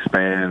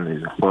 wingspan,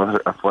 his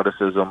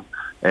athleticism,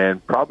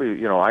 and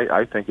probably,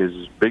 I think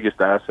his biggest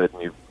asset,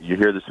 and you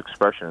hear this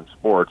expression in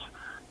sports,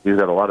 he's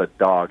got a lot of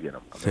dog in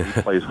him. I mean,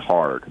 he plays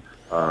hard.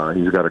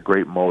 He's got a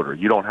great motor.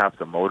 You don't have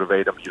to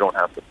motivate him. You don't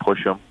have to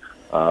push him.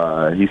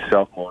 He's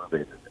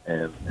self-motivated,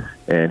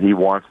 and he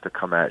wants to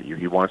come at you.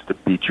 He wants to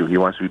beat you. He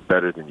wants to be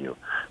better than you.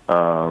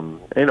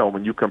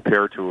 When you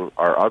compare to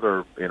our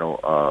other,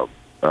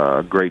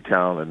 great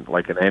talent,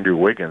 like an Andrew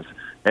Wiggins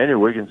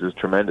is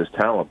tremendous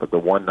talent, but the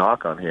one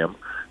knock on him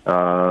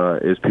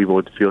is people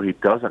would feel he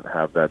doesn't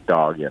have that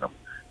dog in him,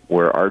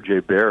 where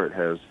R.J. Barrett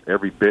has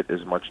every bit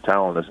as much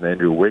talent as an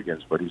Andrew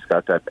Wiggins, but he's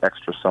got that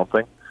extra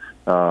something,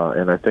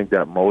 and I think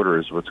that motor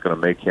is what's going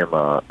to make him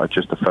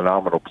just a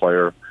phenomenal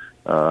player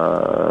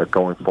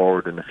going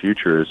forward in the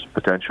future as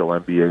potential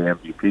NBA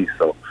MVP.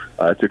 So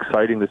it's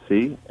exciting to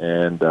see,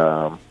 and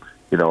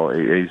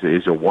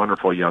he's a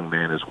wonderful young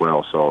man as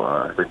well. So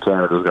I think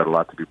Canada's got a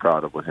lot to be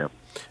proud of with him.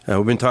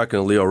 We've been talking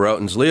to Leo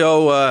Rautins.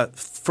 Leo,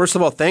 first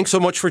of all, thanks so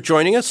much for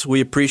joining us.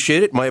 We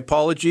appreciate it. My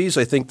apologies.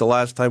 I think the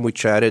last time we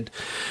chatted,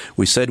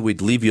 we said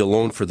we'd leave you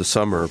alone for the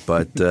summer,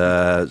 but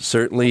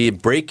certainly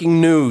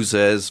breaking news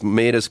has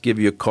made us give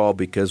you a call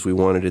because we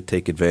wanted to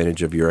take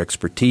advantage of your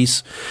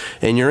expertise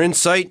and your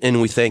insight,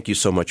 and we thank you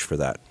so much for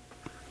that.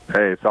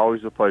 Hey, it's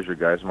always a pleasure,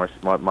 guys. My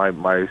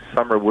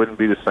summer wouldn't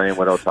be the same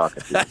without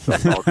talking to you. So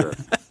it's all good.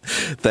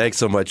 Thanks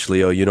so much,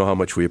 Leo. You know how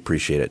much we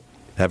appreciate it.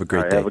 Have a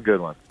great day. Have a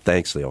good one.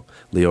 Thanks, Leo.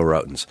 Leo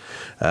Rautins.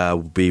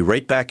 We'll be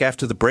right back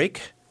after the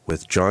break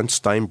with John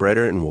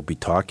Steinbrenner, and we'll be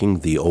talking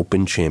the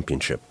Open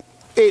Championship.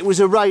 It was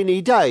a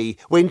rainy day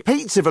when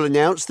Pizzaville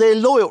announced their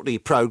loyalty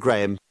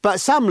program, but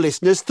some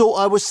listeners thought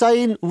I was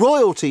saying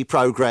royalty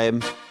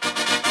program.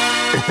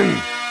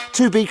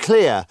 To be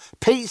clear,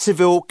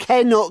 Pizzaville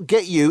cannot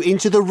get you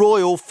into the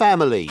royal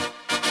family.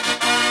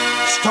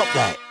 Stop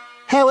that.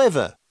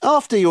 However,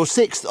 after your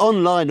 6th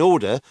online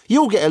order,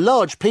 you'll get a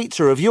large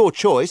pizza of your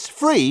choice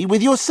free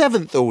with your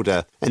 7th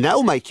order, and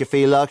that'll make you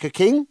feel like a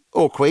king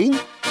or queen.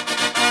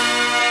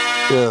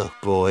 Oh,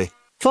 boy.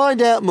 Find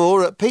out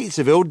more at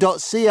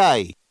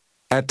pizzaville.ca.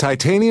 At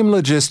Titanium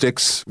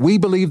Logistics, we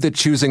believe that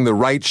choosing the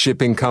right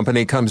shipping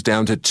company comes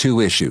down to 2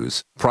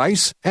 issues: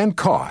 price and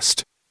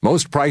cost.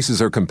 Most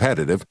prices are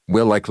competitive,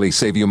 will likely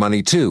save you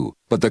money too,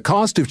 but the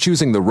cost of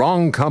choosing the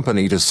wrong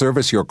company to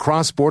service your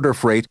cross-border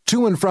freight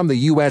to and from the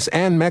U.S.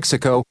 and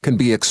Mexico can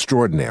be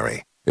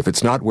extraordinary. If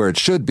it's not where it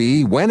should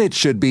be, when it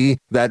should be,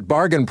 that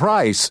bargain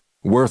price,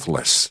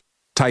 worthless.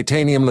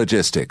 Titanium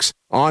Logistics.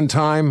 On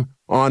time,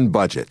 on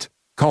budget.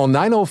 Call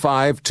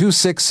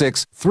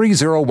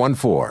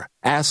 905-266-3014.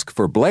 Ask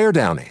for Blair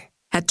Downey.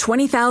 At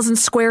 20,000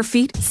 square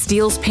feet,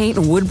 Steele's Paint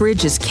in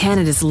Woodbridge is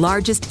Canada's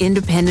largest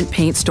independent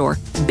paint store.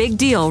 Big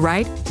deal,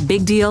 right?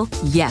 Big deal?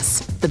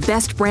 Yes. The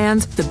best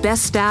brands, the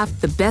best staff,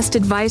 the best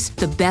advice,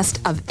 the best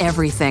of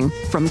everything.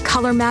 From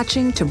color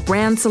matching to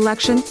brand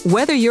selection,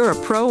 whether you're a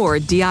pro or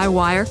a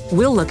DIYer,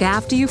 we'll look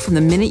after you from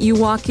the minute you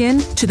walk in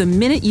to the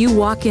minute you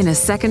walk in a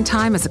second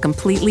time as a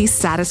completely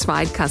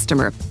satisfied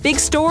customer. Big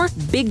store,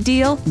 big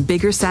deal,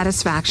 bigger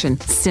satisfaction.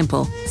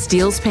 Simple.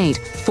 Steele's Paint,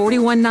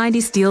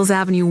 4190 Steeles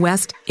Avenue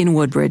West in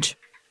Woodbridge.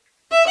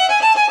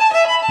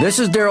 This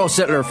is Daryl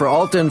Sittler for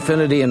Alta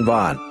Infinity in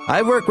Vaughan.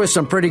 I've worked with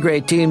some pretty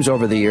great teams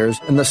over the years,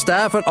 and the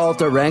staff at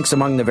Alta ranks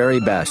among the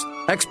very best.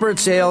 Expert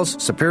sales,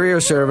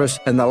 superior service,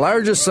 and the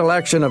largest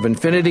selection of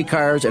Infinity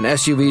cars and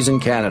SUVs in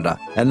Canada,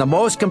 and the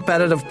most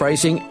competitive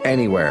pricing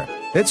anywhere.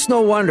 It's no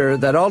wonder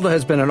that Alta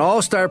has been an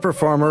all-star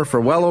performer for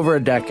well over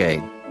a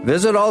decade.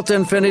 Visit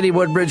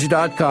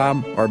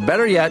AltaInfinityWoodbridge.com, or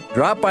better yet,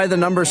 drop by the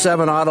number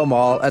 7 Auto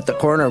Mall at the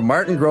corner of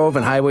Martin Grove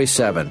and Highway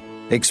 7.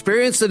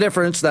 Experience the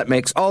difference that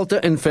makes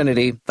Alta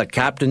Infinity the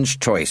captain's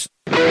choice.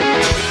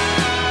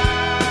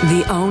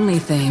 The only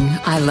thing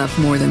I love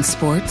more than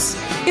sports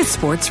is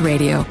sports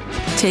radio.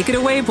 Take it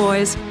away,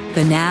 boys.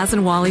 The Naz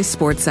and Wally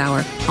Sports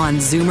Hour on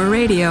Zoomer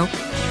Radio.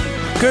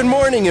 Good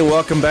morning and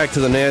welcome back to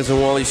the Naz and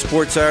Wally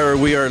Sports Hour.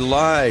 We are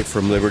live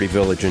from Liberty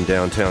Village in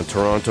downtown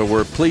Toronto.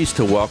 We're pleased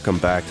to welcome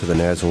back to the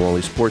Naz and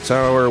Wally Sports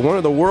Hour one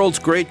of the world's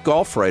great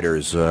golf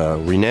writers,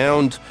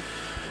 renowned.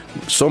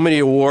 So many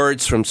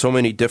awards from so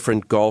many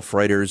different golf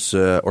writers,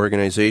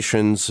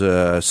 organizations,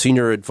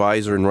 senior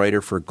advisor and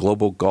writer for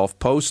Global Golf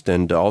Post,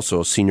 and also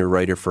a senior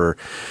writer for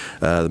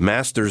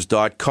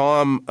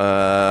Masters.com.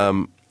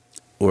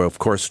 We're, of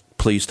course,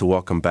 pleased to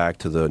welcome back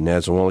to the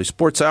Naz and Wally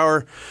Sports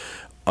Hour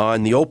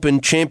on the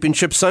Open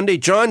Championship Sunday,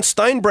 John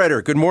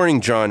Steinbrenner. Good morning,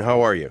 John.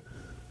 How are you?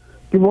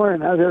 Good morning.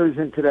 How's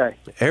everything today?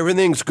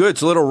 Everything's good.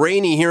 It's a little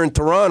rainy here in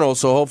Toronto,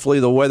 so hopefully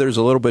the weather's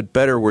a little bit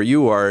better where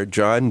you are,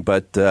 John.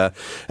 But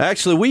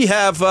actually, we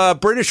have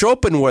British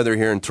Open weather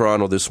here in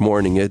Toronto this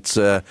morning. It's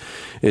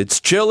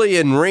chilly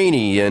and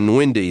rainy and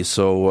windy,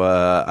 so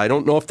I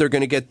don't know if they're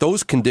going to get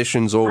those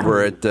conditions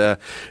over at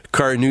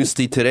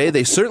Carnoustie today.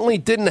 They certainly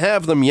didn't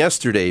have them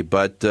yesterday.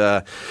 But,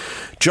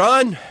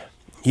 John,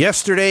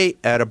 yesterday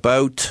at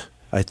about,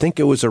 I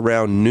think it was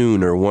around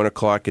noon or 1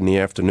 o'clock in the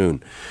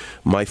afternoon,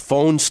 my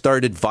phone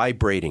started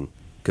vibrating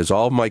because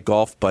all of my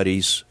golf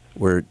buddies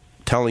were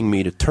telling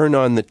me to turn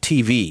on the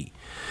TV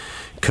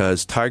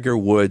because Tiger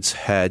Woods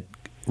had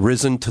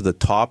risen to the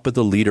top of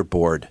the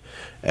leaderboard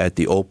at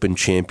the Open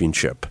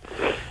Championship.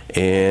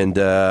 And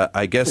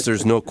I guess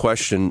there's no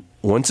question,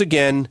 once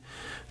again,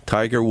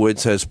 Tiger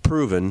Woods has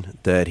proven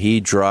that he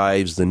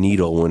drives the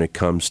needle when it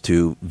comes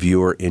to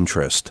viewer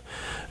interest.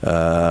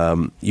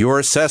 Your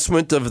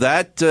assessment of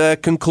that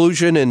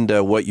conclusion and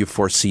what you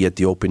foresee at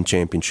the Open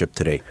Championship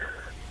today?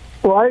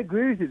 Well, I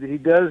agree with you that he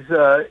does.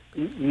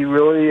 He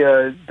really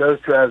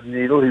does drive the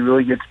needle. He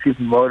really gets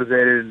people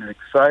motivated and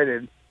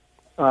excited.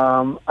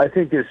 I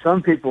think there's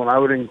some people, and I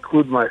would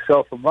include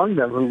myself among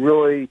them, who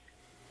really,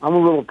 I'm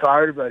a little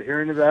tired about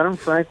hearing about him,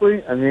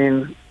 frankly. I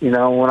mean,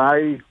 when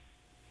I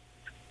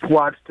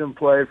watched him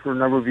play for a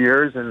number of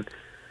years, and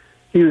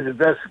he was the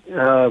best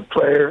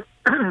player,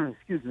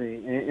 excuse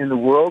me, in the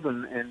world,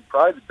 and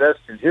probably the best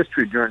in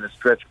history during a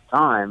stretch of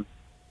time.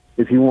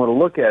 if you want to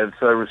look at it.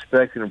 So I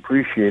respect and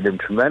appreciate him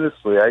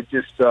tremendously. I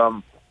just,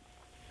 I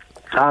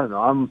don't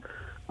know.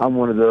 I'm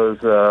one of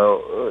those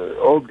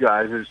old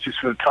guys that's just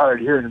sort of tired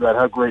of hearing about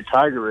how great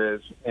Tiger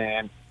is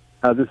and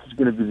how this is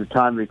going to be the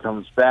time he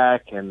comes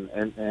back and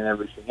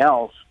everything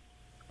else.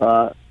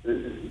 I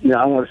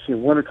want to see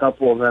him win a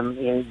couple of them,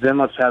 and then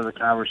let's have the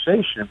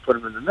conversation and put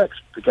him in the mix.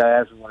 The guy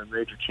hasn't won a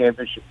major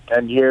championship in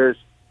 10 years,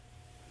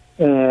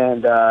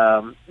 and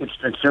it's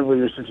been several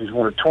years since he's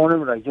won a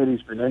tournament. I get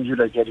he's been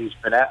injured. I get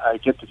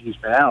that he's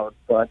been out,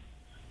 but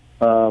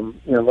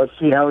let's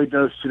see how he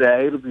does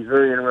today. It'll be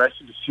very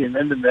interesting to see him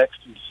in the mix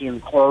and see him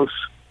close,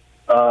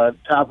 top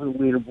of the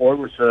leaderboard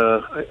with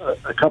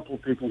a couple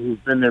of people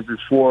who've been there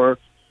before.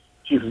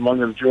 Chief among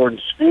them, Jordan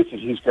Spieth, that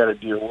he's got to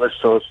deal with.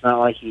 So it's not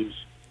like he's.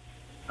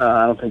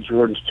 I don't think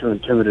Jordan's too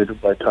intimidated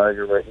by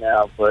Tiger right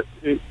now. But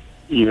if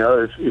he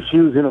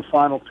was in a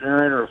final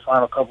pairing or a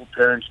final couple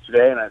pairings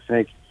today, and I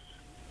think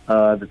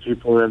the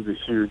people at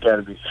NBC have got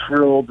to be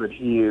thrilled that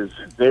he is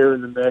there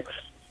in the mix.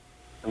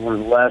 And one of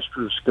the last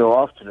groups to go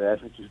off today, I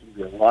think there's going to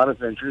be a lot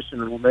of interest,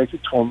 and it will make the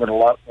tournament a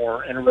lot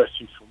more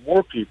interesting for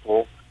more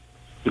people.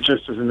 It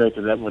just doesn't make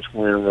it that much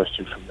more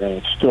interesting for me.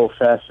 It's still a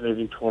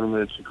fascinating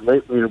tournament. It's a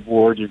great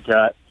leaderboard. You've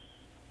got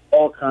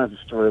all kinds of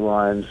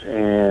storylines,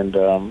 and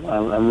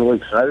I'm really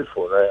excited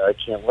for it. I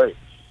can't wait.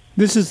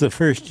 This is the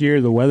first year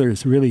the weather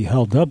has really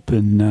held up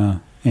in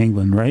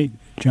England, right,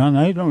 John?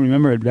 I don't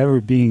remember it ever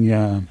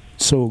being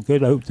so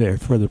good out there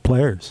for the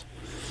players.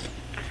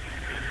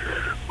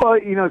 Well,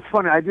 it's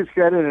funny. I just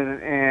got in,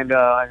 and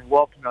I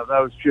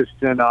was just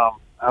in. I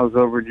was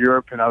over in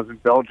Europe, and I was in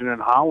Belgium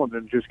and Holland,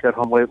 and just got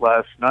home late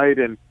last night.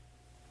 And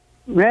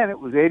man, it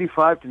was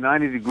 85 to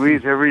 90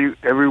 degrees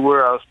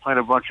everywhere. I was playing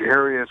a bunch of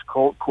Harry S.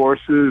 Colt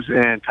courses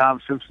and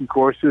Tom Simpson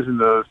courses in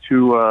those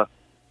two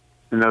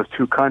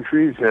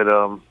countries. Had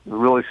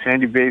really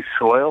sandy-based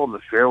soil, and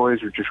the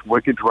fairways were just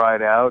wicked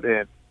dried out,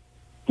 and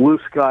blue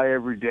sky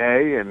every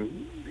day.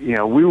 And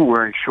we were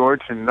wearing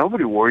shorts, and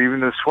nobody wore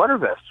even a sweater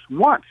vest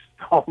once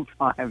the whole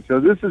time.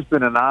 So this has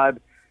been an odd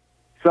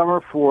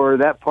summer for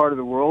that part of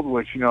the world,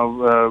 which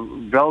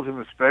Belgium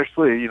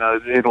especially.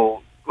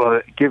 It'll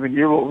given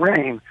year will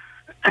rain.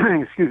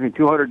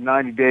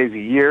 290 days a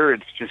year.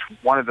 It's just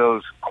one of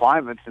those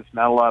climates. It's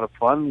not a lot of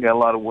fun. Got a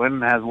lot of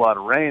wind, has a lot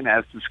of rain,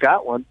 as to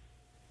Scotland.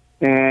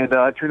 And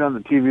I turned on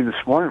the TV this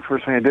morning.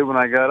 First thing I did when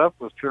I got up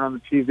was turn on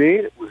the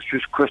TV. It was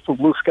just crystal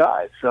blue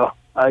skies. So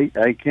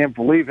I can't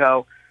believe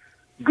how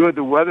good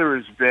the weather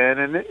has been,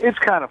 and it's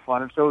kind of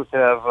fun. It's always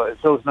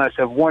nice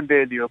to have one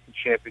day in the Open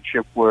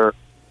Championship where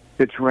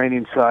it's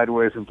raining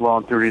sideways and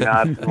blowing 30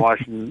 knots and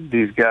watching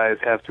these guys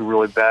have to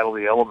really battle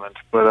the elements.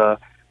 But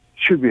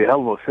should be a hell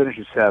of a finish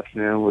this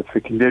afternoon with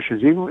the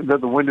conditions. Even though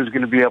the wind is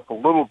going to be up a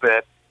little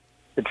bit,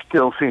 it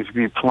still seems to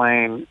be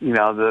playing.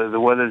 The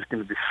weather is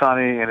going to be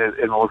sunny, and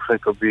it looks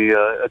like there'll be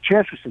a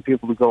chance for some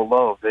people to go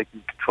low if they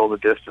can control the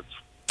distance.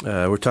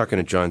 We're talking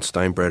to John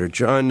Steinbretter.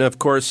 John, of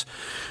course,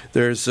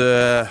 there's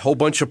a whole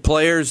bunch of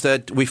players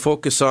that we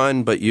focus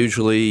on, but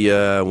usually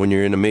when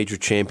you're in a major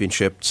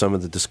championship, some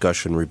of the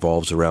discussion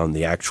revolves around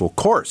the actual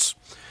course.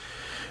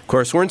 Of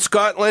course, we're in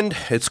Scotland.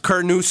 It's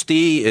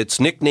Carnoustie. Its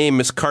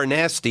nickname is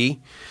Carnasty.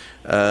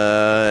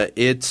 There's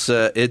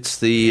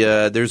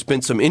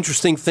been some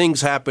interesting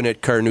things happen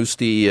at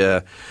Carnoustie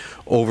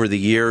over the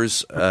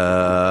years.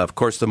 Of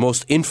course, the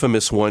most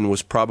infamous one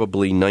was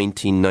probably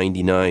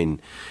 1999.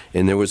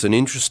 And there was an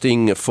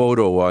interesting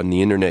photo on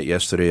the internet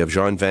yesterday of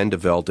Jean Van de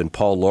Velde and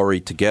Paul Lawrie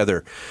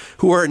together,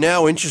 who are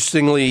now,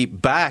 interestingly,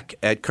 back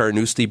at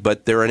Carnoustie,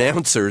 but they're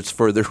announcers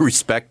for their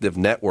respective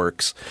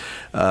networks.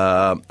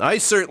 I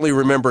certainly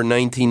remember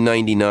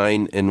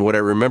 1999, and what I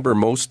remember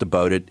most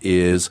about it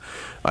is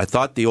I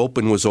thought the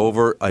Open was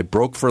over. I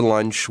broke for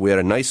lunch. We had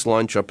a nice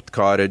lunch up at the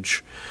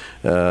cottage,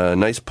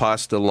 nice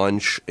pasta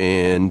lunch,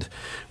 and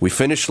we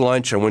finished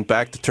lunch. I went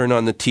back to turn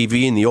on the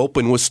TV, and the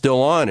Open was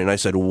still on, and I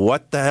said,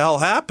 what the hell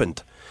happened?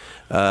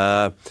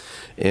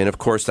 And, of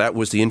course, that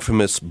was the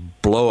infamous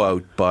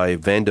blowout by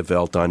Van de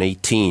Velde on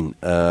 18.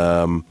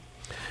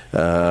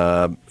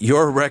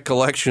 Your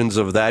recollections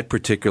of that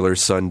particular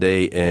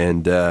Sunday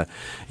and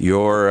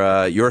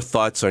your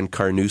thoughts on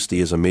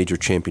Carnoustie as a major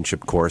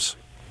championship course?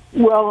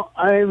 Well,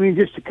 I mean,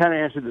 just to kind of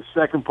answer the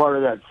second part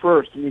of that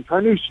first, I mean,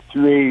 Carnoustie to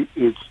me,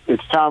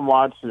 it's Tom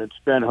Watson, it's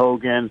Ben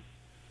Hogan,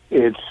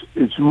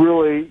 it's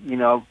really,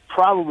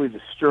 probably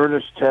the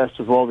sternest test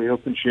of all the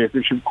Open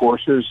Championship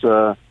courses,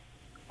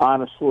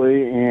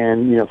 honestly.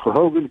 And, for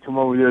Hogan to come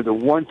over there, the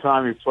one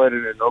time he played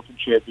in an Open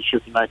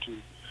Championship in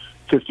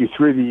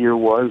 1953, the year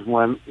was,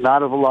 when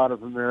not a lot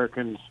of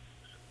Americans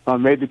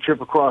made the trip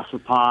across the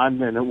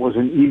pond, and it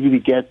wasn't easy to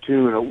get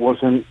to, and it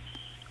was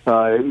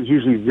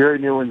usually very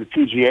near when the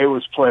PGA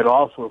was played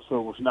also, so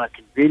it was not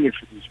convenient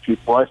for these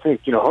people. I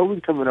think, Hogan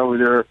coming over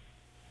there,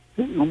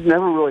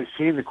 never really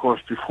seen the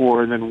course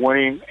before, and then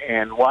winning,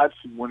 and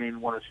Watson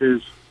winning one of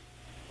his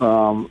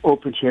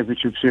Open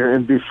Championships here.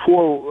 And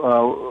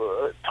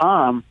before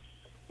Tom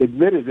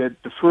admitted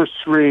that the first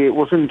three, it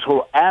wasn't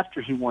until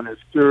after he won his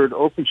third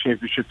Open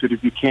Championship that he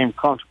became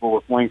comfortable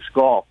with links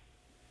golf.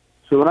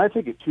 So when I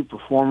think of two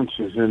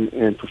performances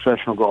in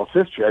professional golf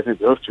history, I think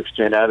those two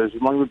stand out as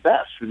among the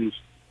best for these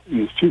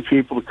two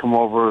people to come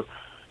over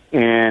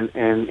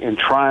and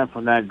triumph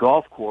on that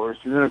golf course.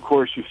 And then, of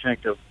course, you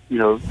think of,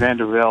 Van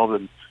der Velde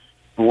and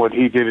what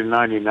he did in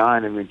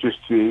 '99. I mean, just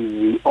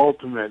the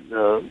ultimate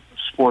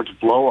sports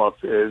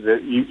blow-up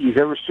that you've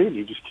ever seen.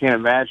 You just can't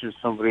imagine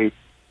somebody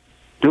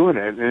doing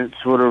it. And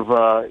it's sort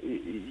of,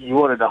 you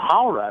wanted to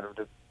holler at him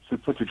to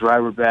put the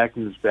driver back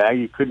in his bag.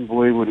 You couldn't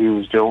believe what he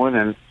was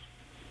doing.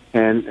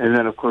 And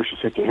then, of course, you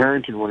think of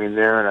Harrington winning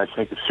there, and I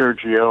think of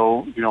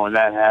Sergio, when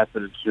that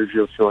happened, and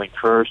Sergio feeling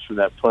cursed when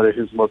that putt of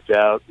his looked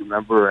out,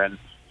 remember? And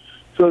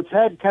so it's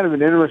had kind of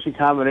an interesting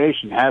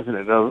combination, hasn't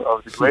it,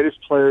 of the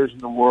greatest players in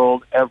the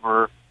world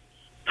ever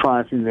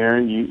triumphing there.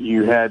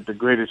 You had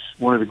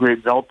one of the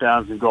great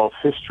meltdowns in golf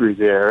history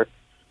there.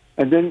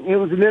 And then it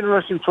was an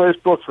interesting place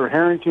both for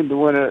Harrington to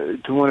win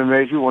a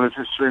major, one of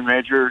his three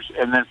majors,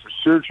 and then for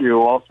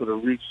Sergio also to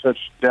reach such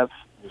depth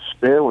of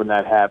despair when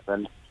that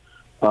happened.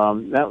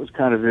 That was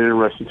kind of an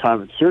interesting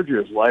time in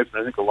Sergio's life,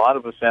 and I think a lot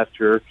of us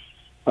after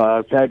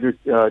Patrick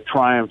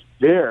triumphed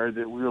there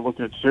that we were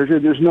looking at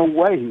Sergio. There's no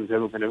way he was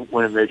ever going to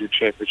win a major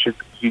championship.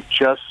 He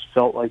just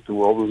felt like the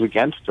world was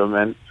against him,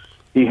 and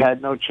he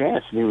had no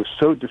chance, and he was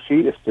so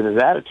defeatist in his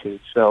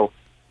attitude. So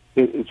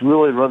it's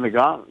really run the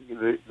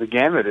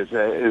gamut, as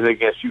I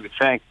guess you would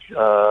think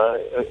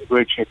a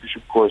great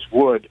championship course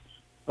would,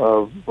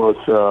 of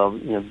both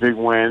big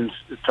wins,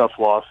 tough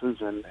losses,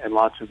 and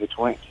lots in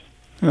between.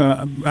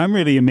 I'm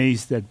really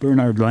amazed at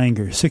Bernard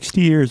Langer,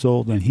 60 years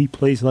old, and he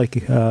plays like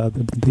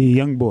the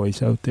young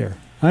boys out there.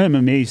 I am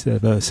amazed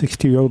at a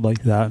 60-year-old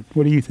like that.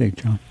 What do you think,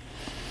 John?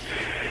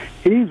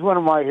 He's one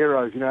of my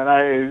heroes, and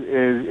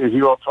as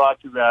you all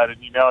talked about, and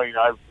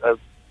I've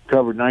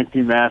covered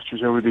 19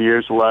 Masters over the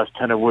years, the last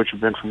 10 of which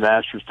have been from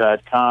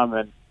Masters.com,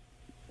 and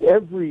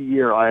every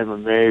year I am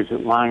amazed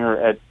at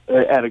Langer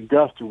at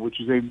Augusta,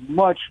 which is a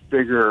much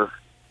bigger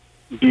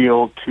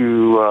deal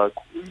to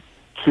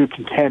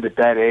contend at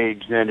that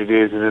age than it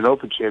is in an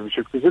Open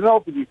Championship. Because in an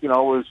Open, you can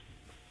always,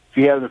 if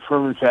you have the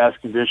firm and fast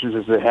conditions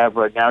as they have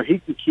right now, he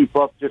can keep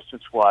up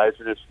distance-wise,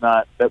 and it's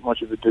not that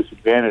much of a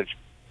disadvantage.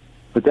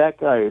 But that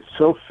guy is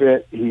so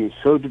fit, he's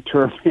so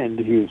determined,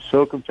 he's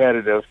so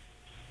competitive,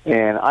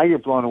 and I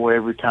get blown away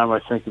every time I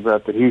think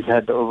about that he's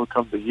had to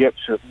overcome the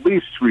yips at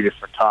least 3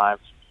 different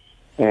times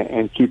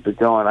and keep it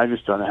going. I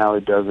just don't know how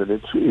he does it.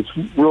 It's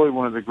really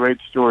one of the great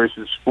stories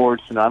in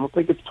sports, and I don't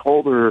think it's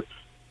told or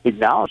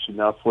acknowledged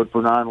enough what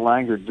Bernard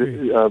Langer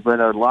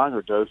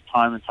does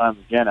time and time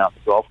again out in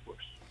the golf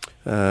course.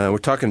 We're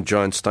talking to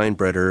John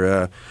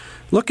Steinbrenner.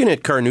 Looking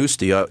at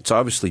Carnoustie, it's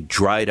obviously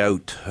dried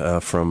out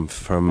from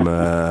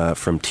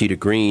tee to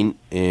green,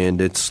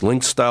 and it's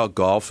links-style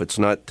golf. It's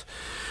not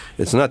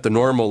the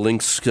normal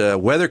links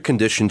weather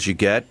conditions you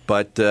get,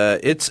 but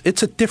it's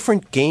a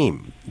different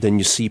game than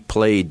you see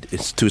played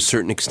to a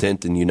certain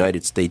extent in the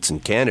United States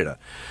and Canada.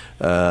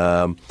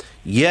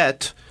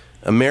 Yet,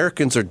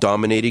 Americans are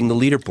dominating the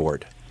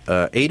leaderboard.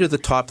 8 of the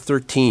top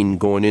 13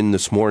 going in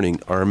this morning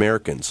are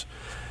Americans.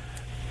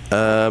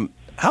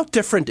 How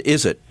different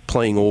is it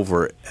playing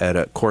over at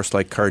a course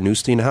like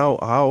Carnoustie, and how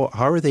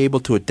are they able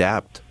to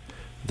adapt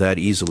that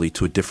easily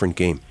to a different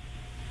game?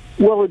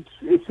 Well,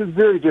 it's a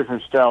very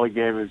different style of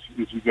game, as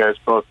you guys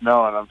both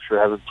know, and I'm sure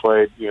having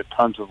played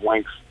tons of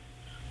links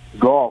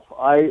golf.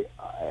 I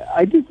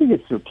do think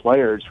it's the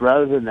players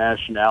rather than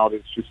nationality.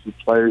 It's just the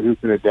player who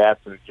can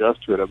adapt and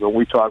adjust to it. I mean,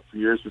 we talked for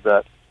years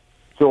about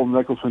Phil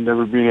Mickelson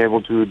never being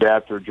able to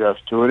adapt or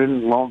adjust to it,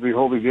 and lo and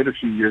behold, he did a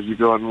few years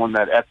ago and won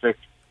that epic,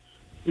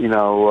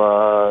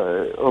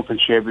 Open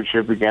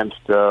Championship against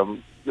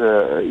Stenson,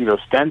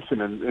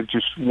 and it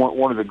just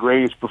one of the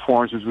greatest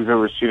performances we've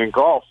ever seen in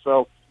golf.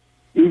 So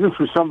even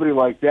for somebody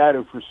like that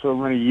who for so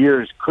many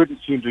years couldn't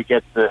seem to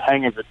get the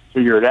hang of it,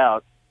 figure it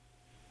out,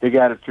 they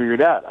got it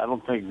figured out. I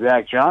don't think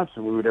Zach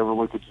Johnson, we would ever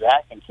look at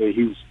Zach and say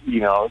he was,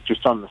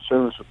 just on the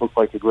surface, it looked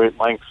like a great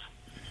links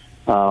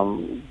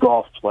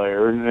golf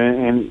player,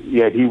 and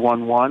yet he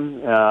won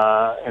one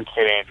in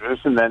St. Andrews,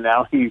 and then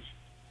now he's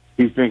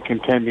been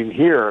contending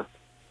here.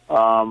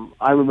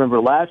 I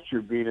remember last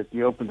year being at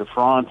the Open de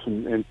France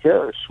in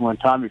Paris when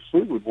Tommy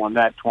Fleetwood won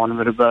that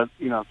tournament about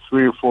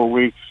 3 or 4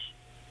 weeks,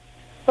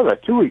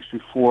 about 2 weeks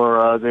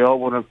before they all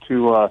went up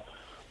to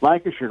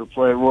Lancashire to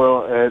play at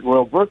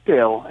Royal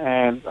Brookdale,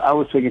 and I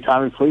was thinking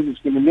Tommy Fleetwood's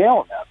going to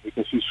nail it now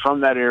because he's from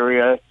that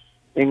area,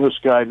 English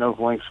guy, knows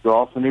links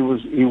golf, and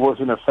he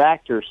wasn't a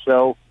factor.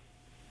 So,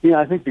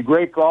 I think the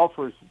great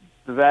golfers,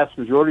 the vast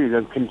majority of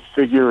them, can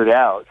figure it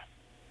out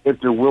if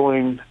they're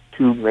willing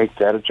to make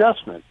that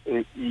adjustment.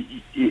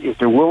 If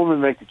they're willing to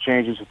make the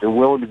changes, if they're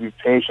willing to be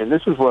patient.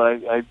 This is what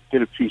I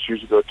did a piece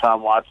years ago,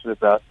 Tom Watson,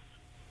 about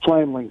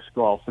playing links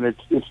golf, and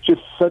it's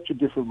just such a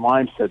different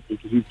mindset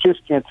because you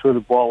just can't throw the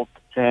ball at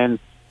the pin.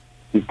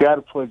 You've got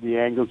to play the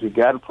angles. You've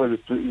got to play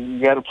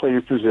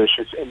your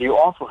positions, and you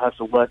also have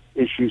to let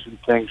issues and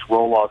things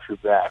roll off your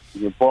back.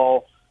 When your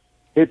ball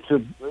hits a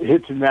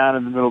mound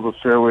in the middle of the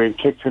fairway and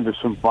kicks into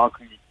some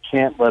bunker, you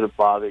can't let it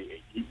bother you.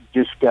 You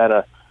just got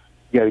to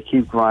you got to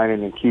keep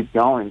grinding and keep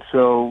going.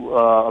 So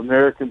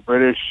American,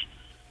 British,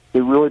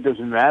 it really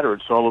doesn't matter.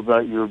 It's all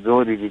about your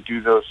ability to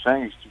do those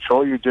things.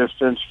 Control your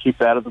distance,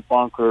 keep out of the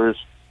bunkers,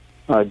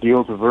 deal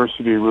with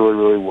adversity really,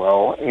 really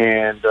well,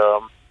 and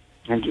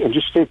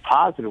just stay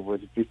positive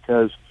with it,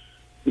 because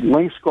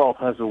links golf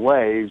has a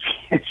way,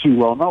 as you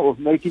well know, of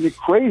making it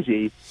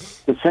crazy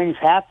that things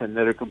happen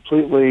that are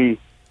completely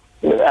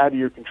out of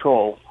your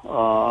control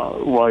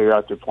while you're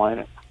out there playing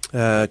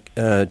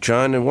it.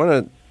 John, I want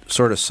to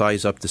sort of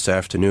size up this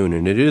afternoon,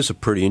 and it is a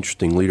pretty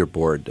interesting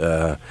leaderboard.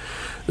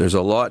 There's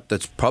a lot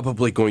that's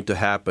probably going to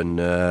happen.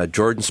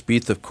 Jordan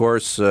Spieth, of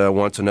course,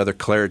 wants another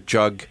claret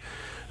jug.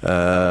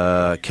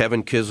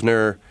 Kevin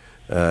Kisner,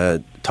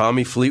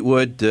 Tommy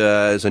Fleetwood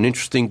is an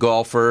interesting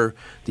golfer.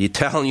 The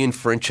Italian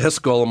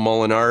Francesco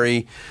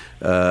Molinari,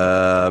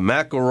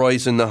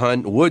 McIlroy's in the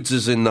hunt. Woods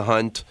is in the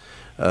hunt.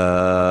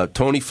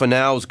 Tony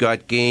Finau's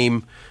got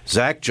game.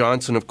 Zach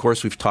Johnson, of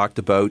course, we've talked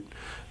about.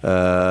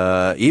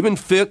 Even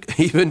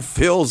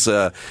Phil's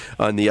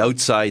on the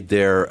outside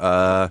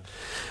there.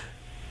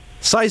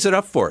 Size it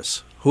up for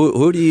us.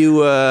 Who do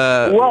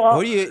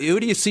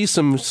you see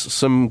some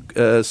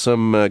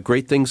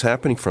great things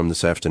happening from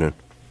this afternoon?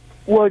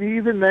 Well,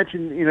 you didn't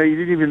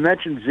even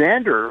mention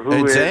Xander.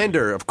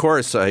 Xander, of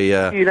course.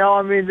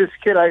 This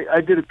kid,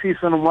 I did a piece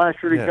on him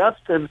last year at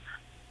Augusta, and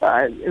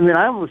I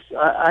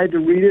had to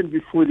read it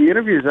before the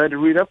interviews. I had to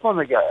read up on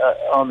the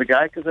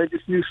guy because I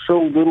just knew so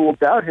little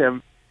about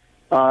him.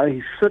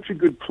 He's such a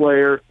good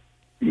player.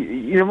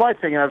 My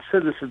thing, and I've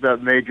said this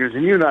about majors,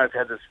 and you and I have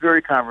had this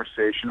very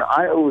conversation.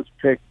 I always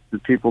pick the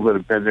people that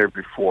have been there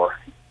before.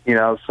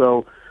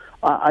 So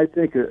I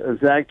think a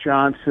Zach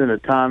Johnson, a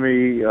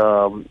Tommy,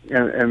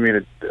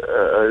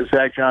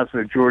 Zach Johnson,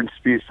 a Jordan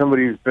Spieth,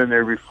 somebody who's been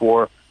there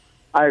before.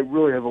 I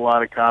really have a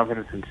lot of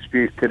confidence in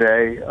Spieth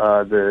today.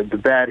 The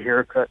bad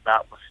haircut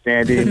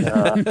notwithstanding,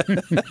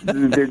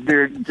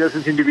 there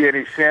doesn't seem to be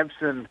any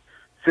Samson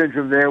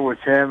syndrome there with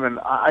him, and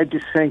I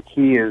just think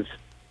he's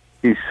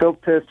so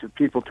pissed at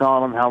people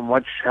telling him how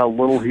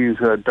little he's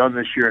done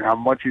this year and how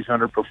much he's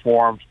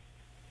underperformed.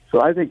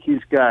 So I think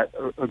he's got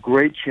a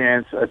great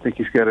chance. I think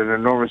he's got an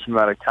enormous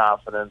amount of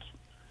confidence.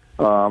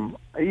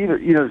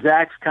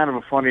 Zach's kind of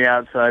a funny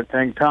outside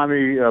thing.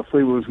 Tommy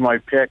Fleetwood was my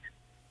pick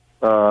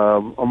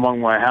among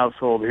my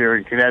household here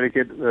in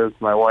Connecticut with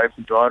my wife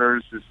and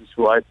daughters. This is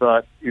who I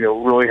thought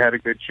really had a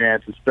good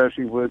chance,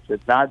 especially with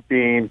it not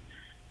being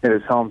in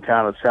his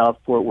hometown of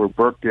Southport where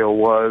Birkdale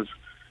was.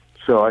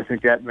 So I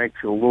think that makes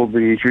it a little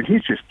bit easier.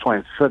 He's just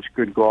playing such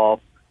good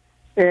golf.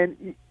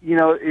 And,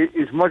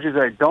 as much as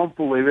I don't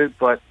believe it,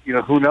 but,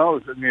 who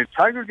knows? I mean, if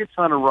Tiger gets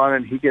on a run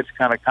and he gets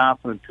kind of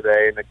confident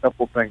today and a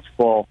couple things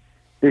fall,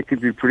 it could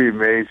be pretty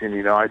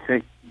amazing. I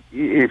think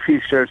if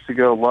he starts to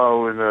go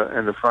low in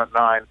the front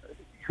nine,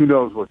 who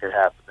knows what could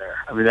happen there.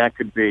 I mean, that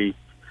could be,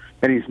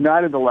 and he's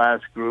not in the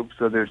last group,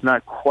 so there's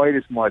not quite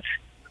as much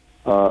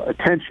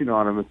attention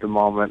on him at the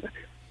moment.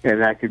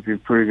 And that could be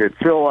pretty good.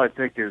 Phil, I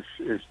think, is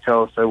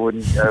toast. I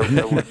wouldn't give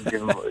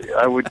him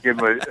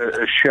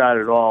a shot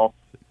at all.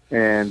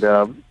 And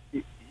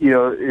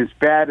as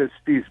bad as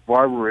Spieth's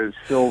barber is,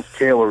 Phil's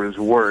tailor is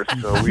worse.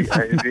 So we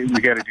got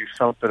to do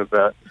something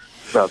about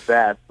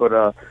that.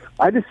 But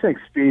I just think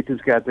Spieth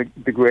has got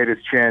the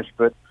greatest chance.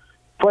 But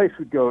the place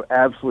would go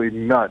absolutely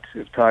nuts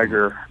if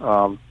Tiger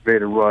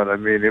made a run. I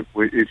mean,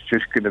 it's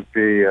just going to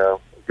be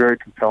very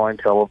compelling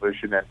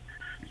television and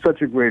such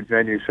a great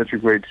venue, such a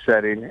great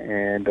setting,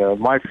 and I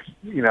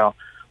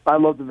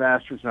love the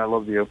Masters and I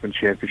love the Open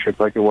Championship.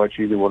 I could watch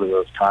either one of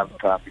those time and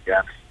time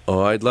again.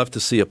 Oh, I'd love to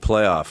see a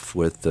playoff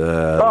with.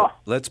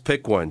 Let's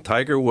pick one: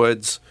 Tiger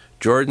Woods,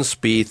 Jordan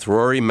Spieth,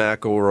 Rory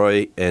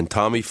McIlroy, and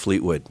Tommy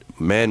Fleetwood.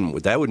 Man,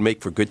 that would make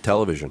for good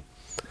television.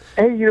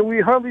 Hey, we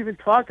hardly even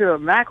talked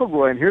about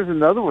McIlroy, and here's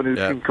another one who's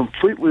been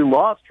completely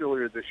lost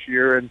earlier this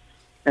year, and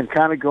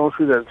kind of going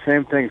through that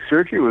same thing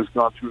Sergio was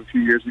going through a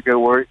few years ago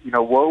where,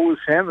 woe was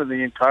him and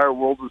the entire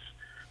world was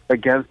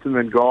against him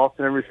in golf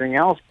and everything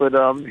else. But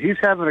he's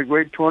having a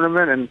great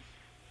tournament, and,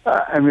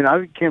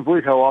 I can't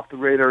believe how off the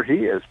radar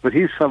he is. But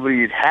he's somebody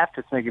you'd have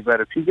to think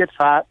about. If he gets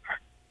hot,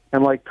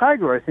 and like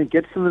Tiger, I think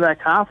gets some of that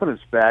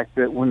confidence back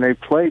that when they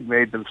played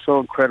made them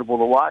so incredible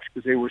to watch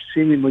because they were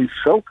seemingly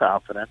so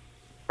confident.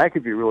 That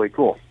could be really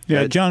cool.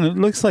 Yeah, John, it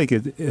looks like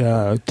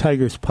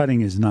Tiger's putting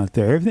is not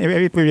there.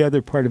 Every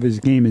other part of his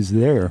game is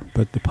there,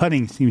 but the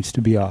putting seems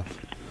to be off.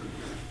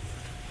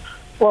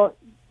 Well,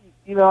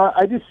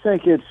 I just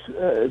think it's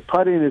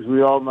putting, as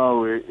we all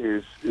know,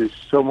 is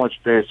so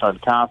much based on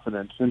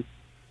confidence, and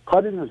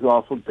putting is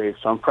also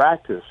based on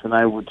practice. And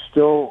I would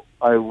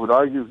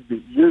argue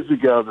that years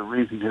ago the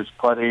reason his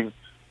putting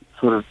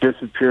sort of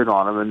disappeared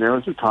on him, and there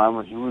was a time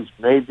when he was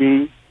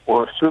maybe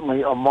or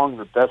certainly among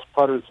the best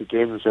putters the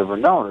game has ever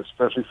known,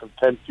 especially from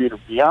 10 feet or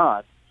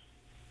beyond.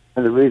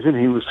 And the reason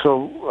he was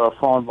so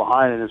falling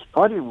behind in his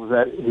putting was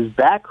that his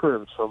back hurt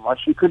him so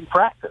much he couldn't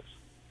practice.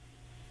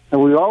 And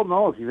we all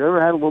know if you've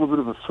ever had a little bit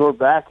of a sore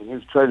back and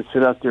you've tried to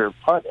sit out there and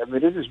putt,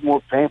 it is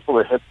more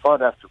painful to hit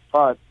putt after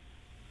putt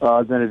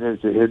than it is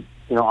to hit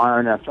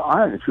iron after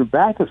iron if your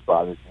back is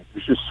bothering you.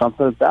 There's just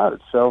something about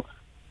it. So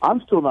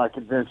I'm still not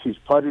convinced he's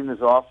putting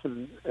as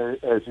often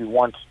as he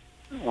once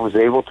was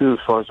able to as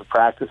far as a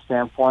practice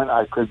standpoint.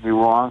 I could be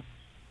wrong,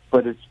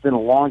 but it's been a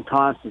long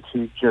time since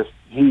he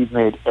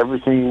made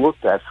everything he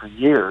looked at for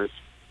years.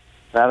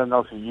 I don't know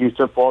if he used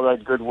up all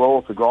that goodwill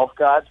with the golf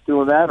gods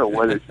doing that, or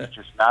whether he's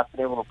just not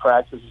been able to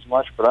practice as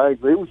much, but I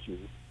agree with you.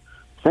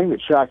 The thing that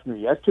shocked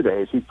me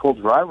yesterday is he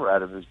pulled driver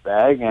out of his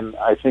bag, and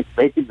I think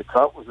making the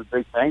cut was a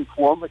big thing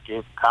for him. It gave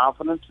him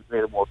confidence. It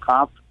made him more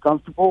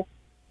comfortable.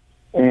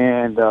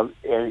 And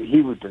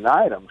he would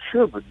deny it, I'm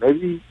sure, but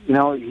maybe,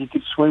 he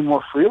could swing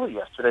more freely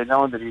yesterday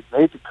knowing that he'd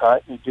made the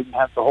cut and he didn't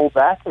have to hold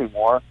back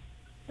anymore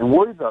and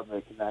worry about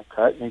making that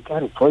cut. And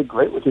he played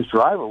great with his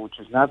driver, which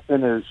has not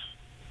been his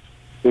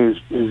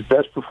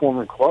best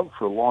performing club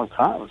for a long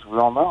time, as we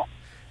all know.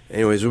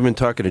 Anyways, we've been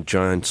talking to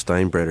John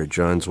Steinbrenner.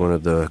 John's one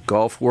of the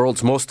golf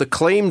world's most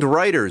acclaimed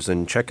writers,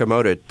 and check him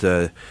out at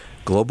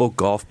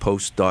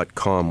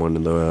globalgolfpost.com,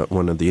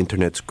 one of the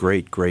internet's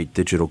great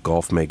digital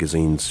golf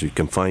magazines. You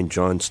can find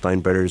John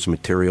Steinbrenner's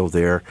material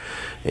there,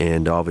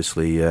 and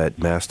obviously at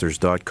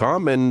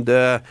masters.com. And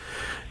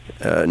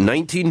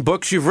 19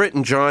 books you've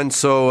written, John,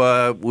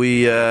 so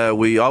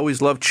we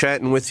always love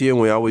chatting with you,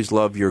 and we always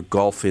love your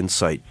golf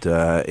insight.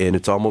 And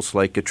it's almost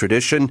like a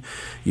tradition.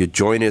 You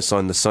join us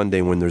on the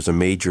Sunday when there's a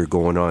major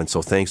going on,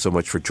 so thanks so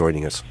much for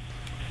joining us.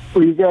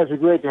 Well, you guys are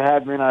great to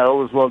have me, and I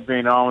always love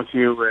being on with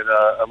you, and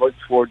I look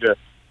forward to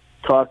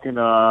talking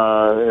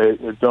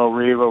at Del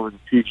Riva with the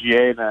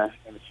PGA in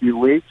a few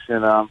weeks,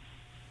 and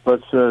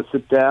let's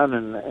sit down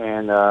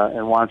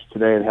and watch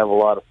today and have a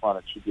lot of fun.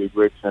 It should be a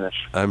great finish.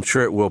 I'm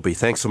sure it will be.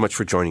 Thanks so much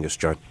for joining us,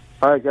 John.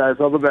 All right, guys.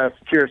 All the best.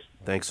 Cheers.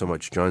 Thanks so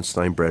much, John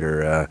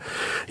Steinbrenner.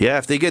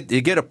 If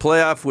you get a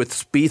playoff with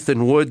Spieth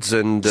and Woods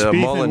and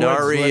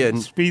Molinari, and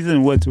Spieth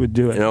and Woods would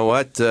do it. You know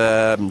what?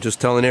 I'm just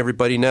telling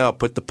everybody now,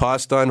 put the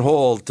pasta on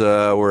hold.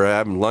 We're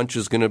having lunch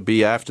is going to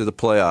be after the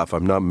playoff.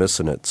 I'm not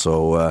missing it.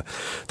 So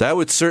that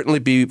would certainly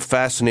be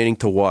fascinating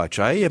to watch.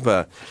 I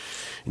have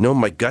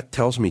my gut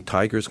tells me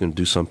Tiger's going to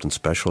do something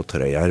special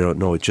today. I don't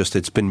know.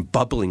 It's been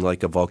bubbling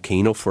like a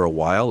volcano for a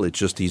while. It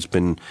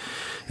hasn't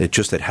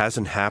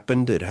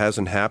happened. It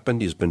hasn't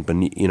happened. He's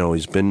been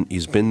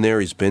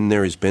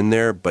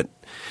there, but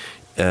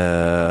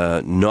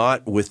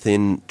not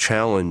within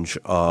challenge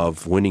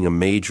of winning a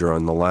major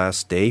on the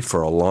last day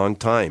for a long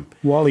time.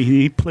 Wally,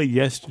 he played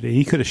yesterday.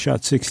 He could have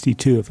shot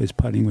 62 if his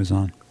putting was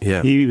on.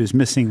 Yeah. He was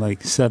missing like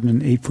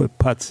 7-8 foot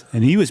putts,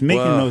 and he was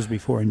making those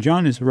before. And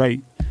John is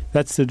right.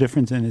 That's the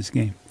difference in his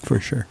game, for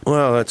sure.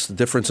 Well, that's the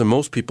difference in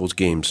most people's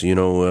games.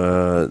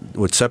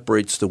 What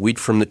separates the wheat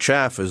from the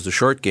chaff is the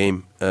short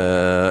game,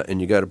 and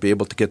you got to be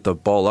able to get the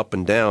ball up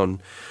and down.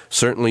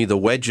 Certainly, the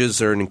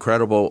wedges are an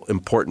incredible,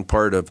 important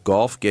part of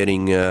golf,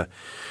 getting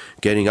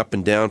up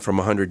and down from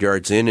 100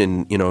 yards in,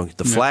 and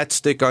the flat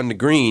stick on the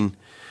green.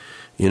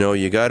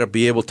 You got to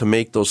be able to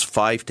make those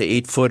 5 to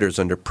 8 footers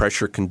under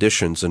pressure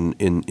conditions. And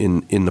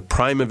in the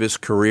prime of his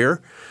career,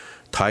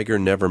 Tiger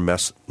never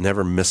missed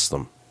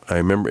them. I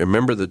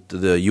remember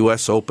the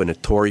U.S. Open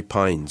at Torrey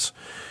Pines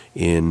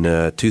in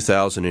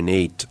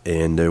 2008,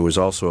 and there was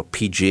also a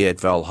PGA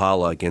at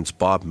Valhalla against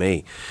Bob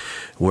May,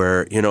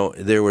 where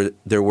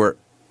there were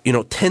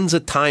tens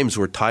of times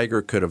where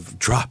Tiger could have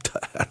dropped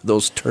out of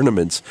those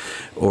tournaments,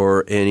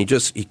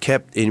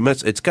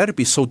 it's got to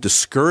be so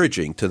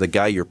discouraging to the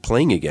guy you're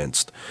playing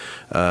against.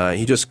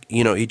 He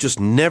just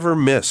never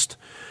missed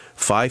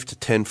 5 to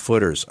 10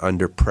 footers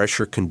under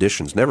pressure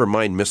conditions. Never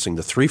mind missing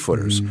the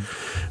 3-footers.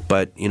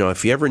 But,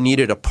 if you ever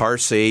needed a par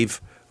save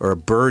or a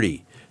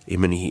birdie,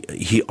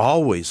 he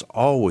always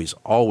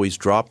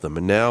dropped them.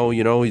 And now,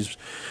 he's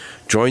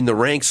joined the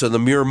ranks of the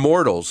mere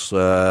mortals,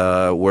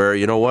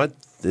 where,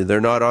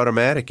 they're not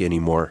automatic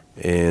anymore.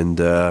 And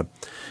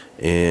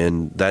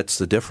that's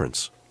the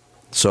difference.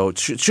 So it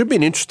should be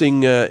an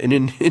interesting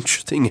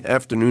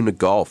afternoon of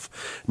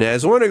golf. Now,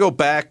 as I want to go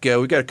back,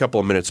 we got a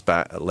couple of minutes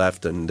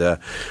left, and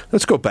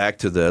let's go back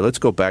to the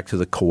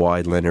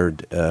Kawhi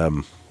Leonard,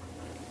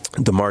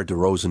 DeMar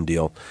DeRozan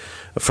deal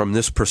from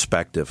this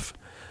perspective.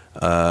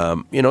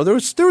 There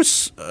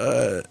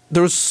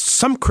was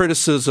some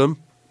criticism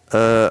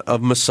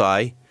of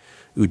Masai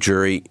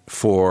Ujiri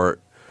for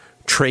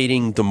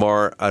trading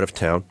DeMar out of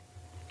town.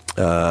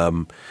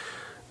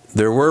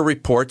 There were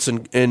reports,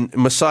 and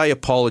Masai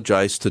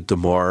apologized to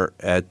DeMar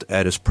at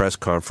his press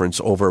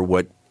conference over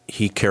what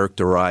he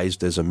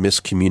characterized as a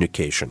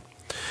miscommunication.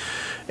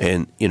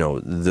 And,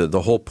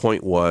 the whole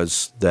point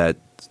was that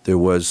there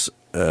was,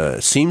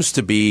 seems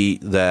to be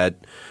that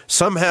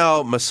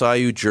somehow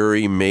Masai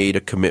Ujiri made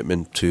a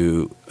commitment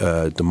to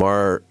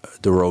DeMar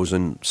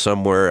DeRozan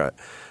somewhere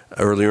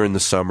earlier in the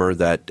summer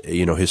that,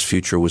 his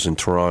future was in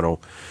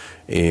Toronto.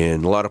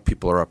 And a lot of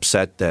people are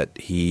upset that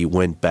he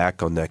went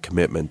back on that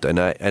commitment, and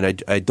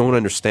I don't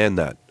understand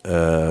that,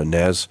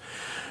 Naz.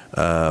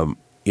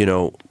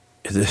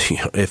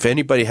 If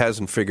anybody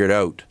hasn't figured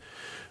out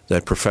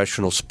that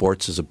professional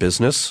sports is a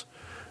business,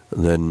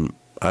 then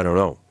I don't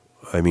know.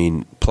 I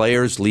mean,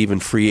 players leave in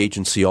free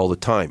agency all the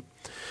time,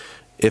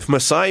 If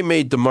Masai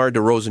made DeMar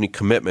DeRozan a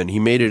commitment, he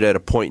made it at a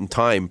point in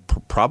time,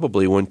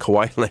 probably when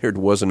Kawhi Leonard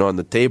wasn't on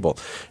the table.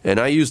 And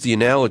I use the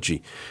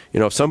analogy,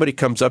 if somebody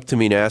comes up to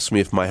me and asks me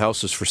if my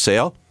house is for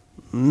sale,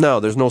 no,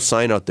 there's no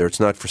sign out there. It's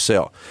not for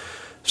sale.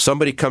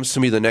 Somebody comes to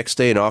me the next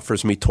day and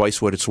offers me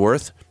twice what it's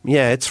worth.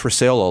 Yeah, it's for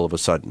sale all of a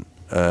sudden.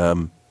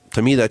 To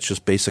me, that's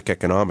just basic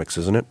economics,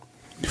 isn't it?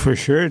 For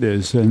sure it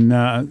is. And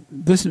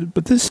this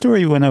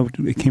story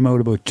it came out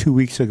about 2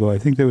 weeks ago. I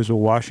think there was a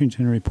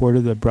Washington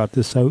reporter that brought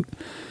this out.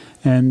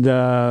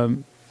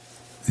 And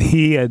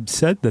he had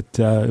said that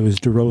it was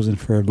DeRozan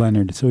for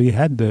Leonard, so he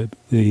had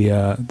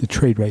the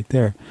trade right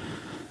there.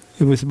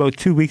 It was about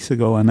 2 weeks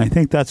ago, and I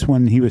think that's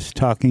when he was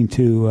talking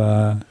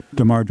to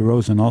DeMar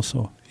DeRozan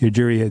also. Your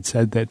jury had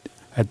said that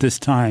at this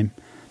time,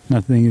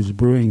 nothing is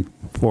brewing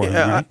for him,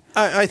 right?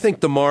 I think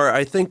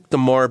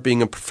DeMar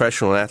being a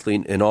professional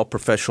athlete, and all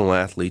professional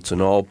athletes,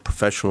 and all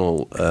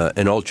professional,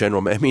 and all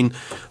general, I mean,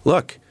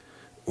 look,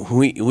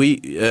 we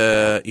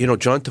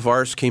John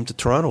Tavares came to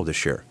Toronto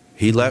this year.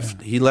 He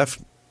left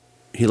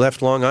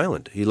Long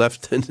Island. He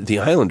left the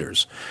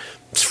Islanders.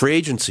 It's free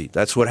agency.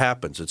 That's what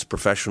happens. It's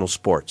professional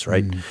sports,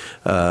 right?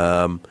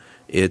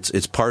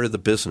 It's part of the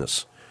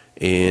business.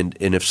 And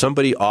if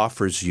somebody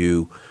offers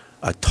you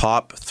a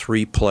top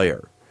 3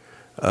 player,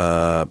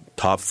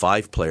 top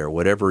 5 player,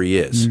 whatever he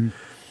is,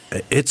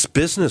 it's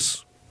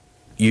business.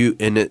 If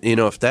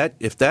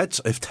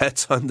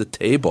that's on the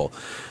table,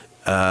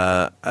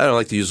 I don't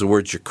like to use the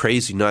words. You're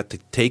crazy not to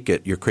take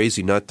it. You're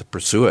crazy not to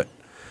pursue it.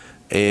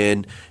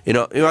 And,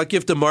 I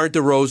give DeMar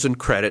DeRozan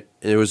credit.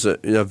 There was a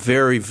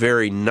very,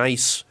 very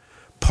nice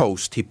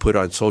post he put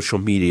on social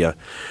media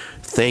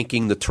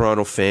thanking the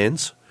Toronto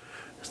fans,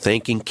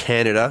 thanking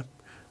Canada,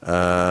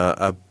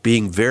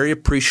 being very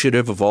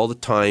appreciative of all the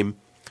time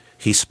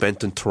he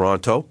spent in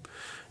Toronto.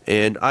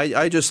 And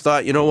I just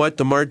thought, you know what,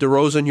 DeMar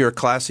DeRozan, you're a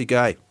classy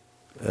guy.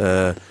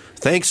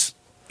 Thanks.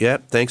 Yeah,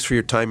 thanks for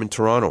your time in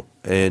Toronto.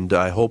 And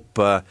I hope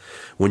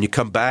when you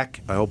come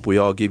back, I hope we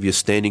all give you a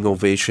standing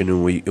ovation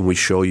and we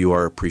show you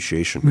our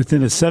appreciation.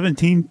 Within a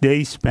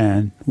 17-day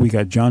span, we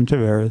got John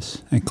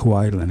Tavares and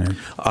Kawhi Leonard.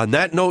 On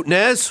that note,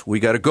 Naz, we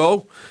got to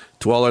go.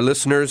 To all our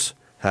listeners,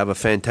 have a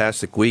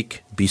fantastic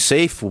week. Be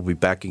safe. We'll be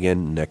back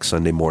again next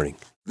Sunday morning.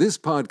 This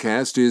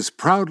podcast is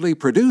proudly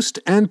produced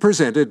and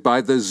presented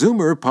by the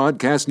Zoomer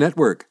Podcast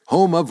Network,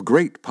 home of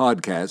great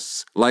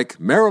podcasts like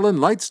Marilyn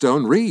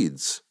Lightstone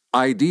Reads,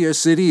 Idea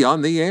City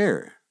on the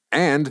Air,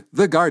 and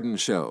The Garden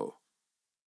Show.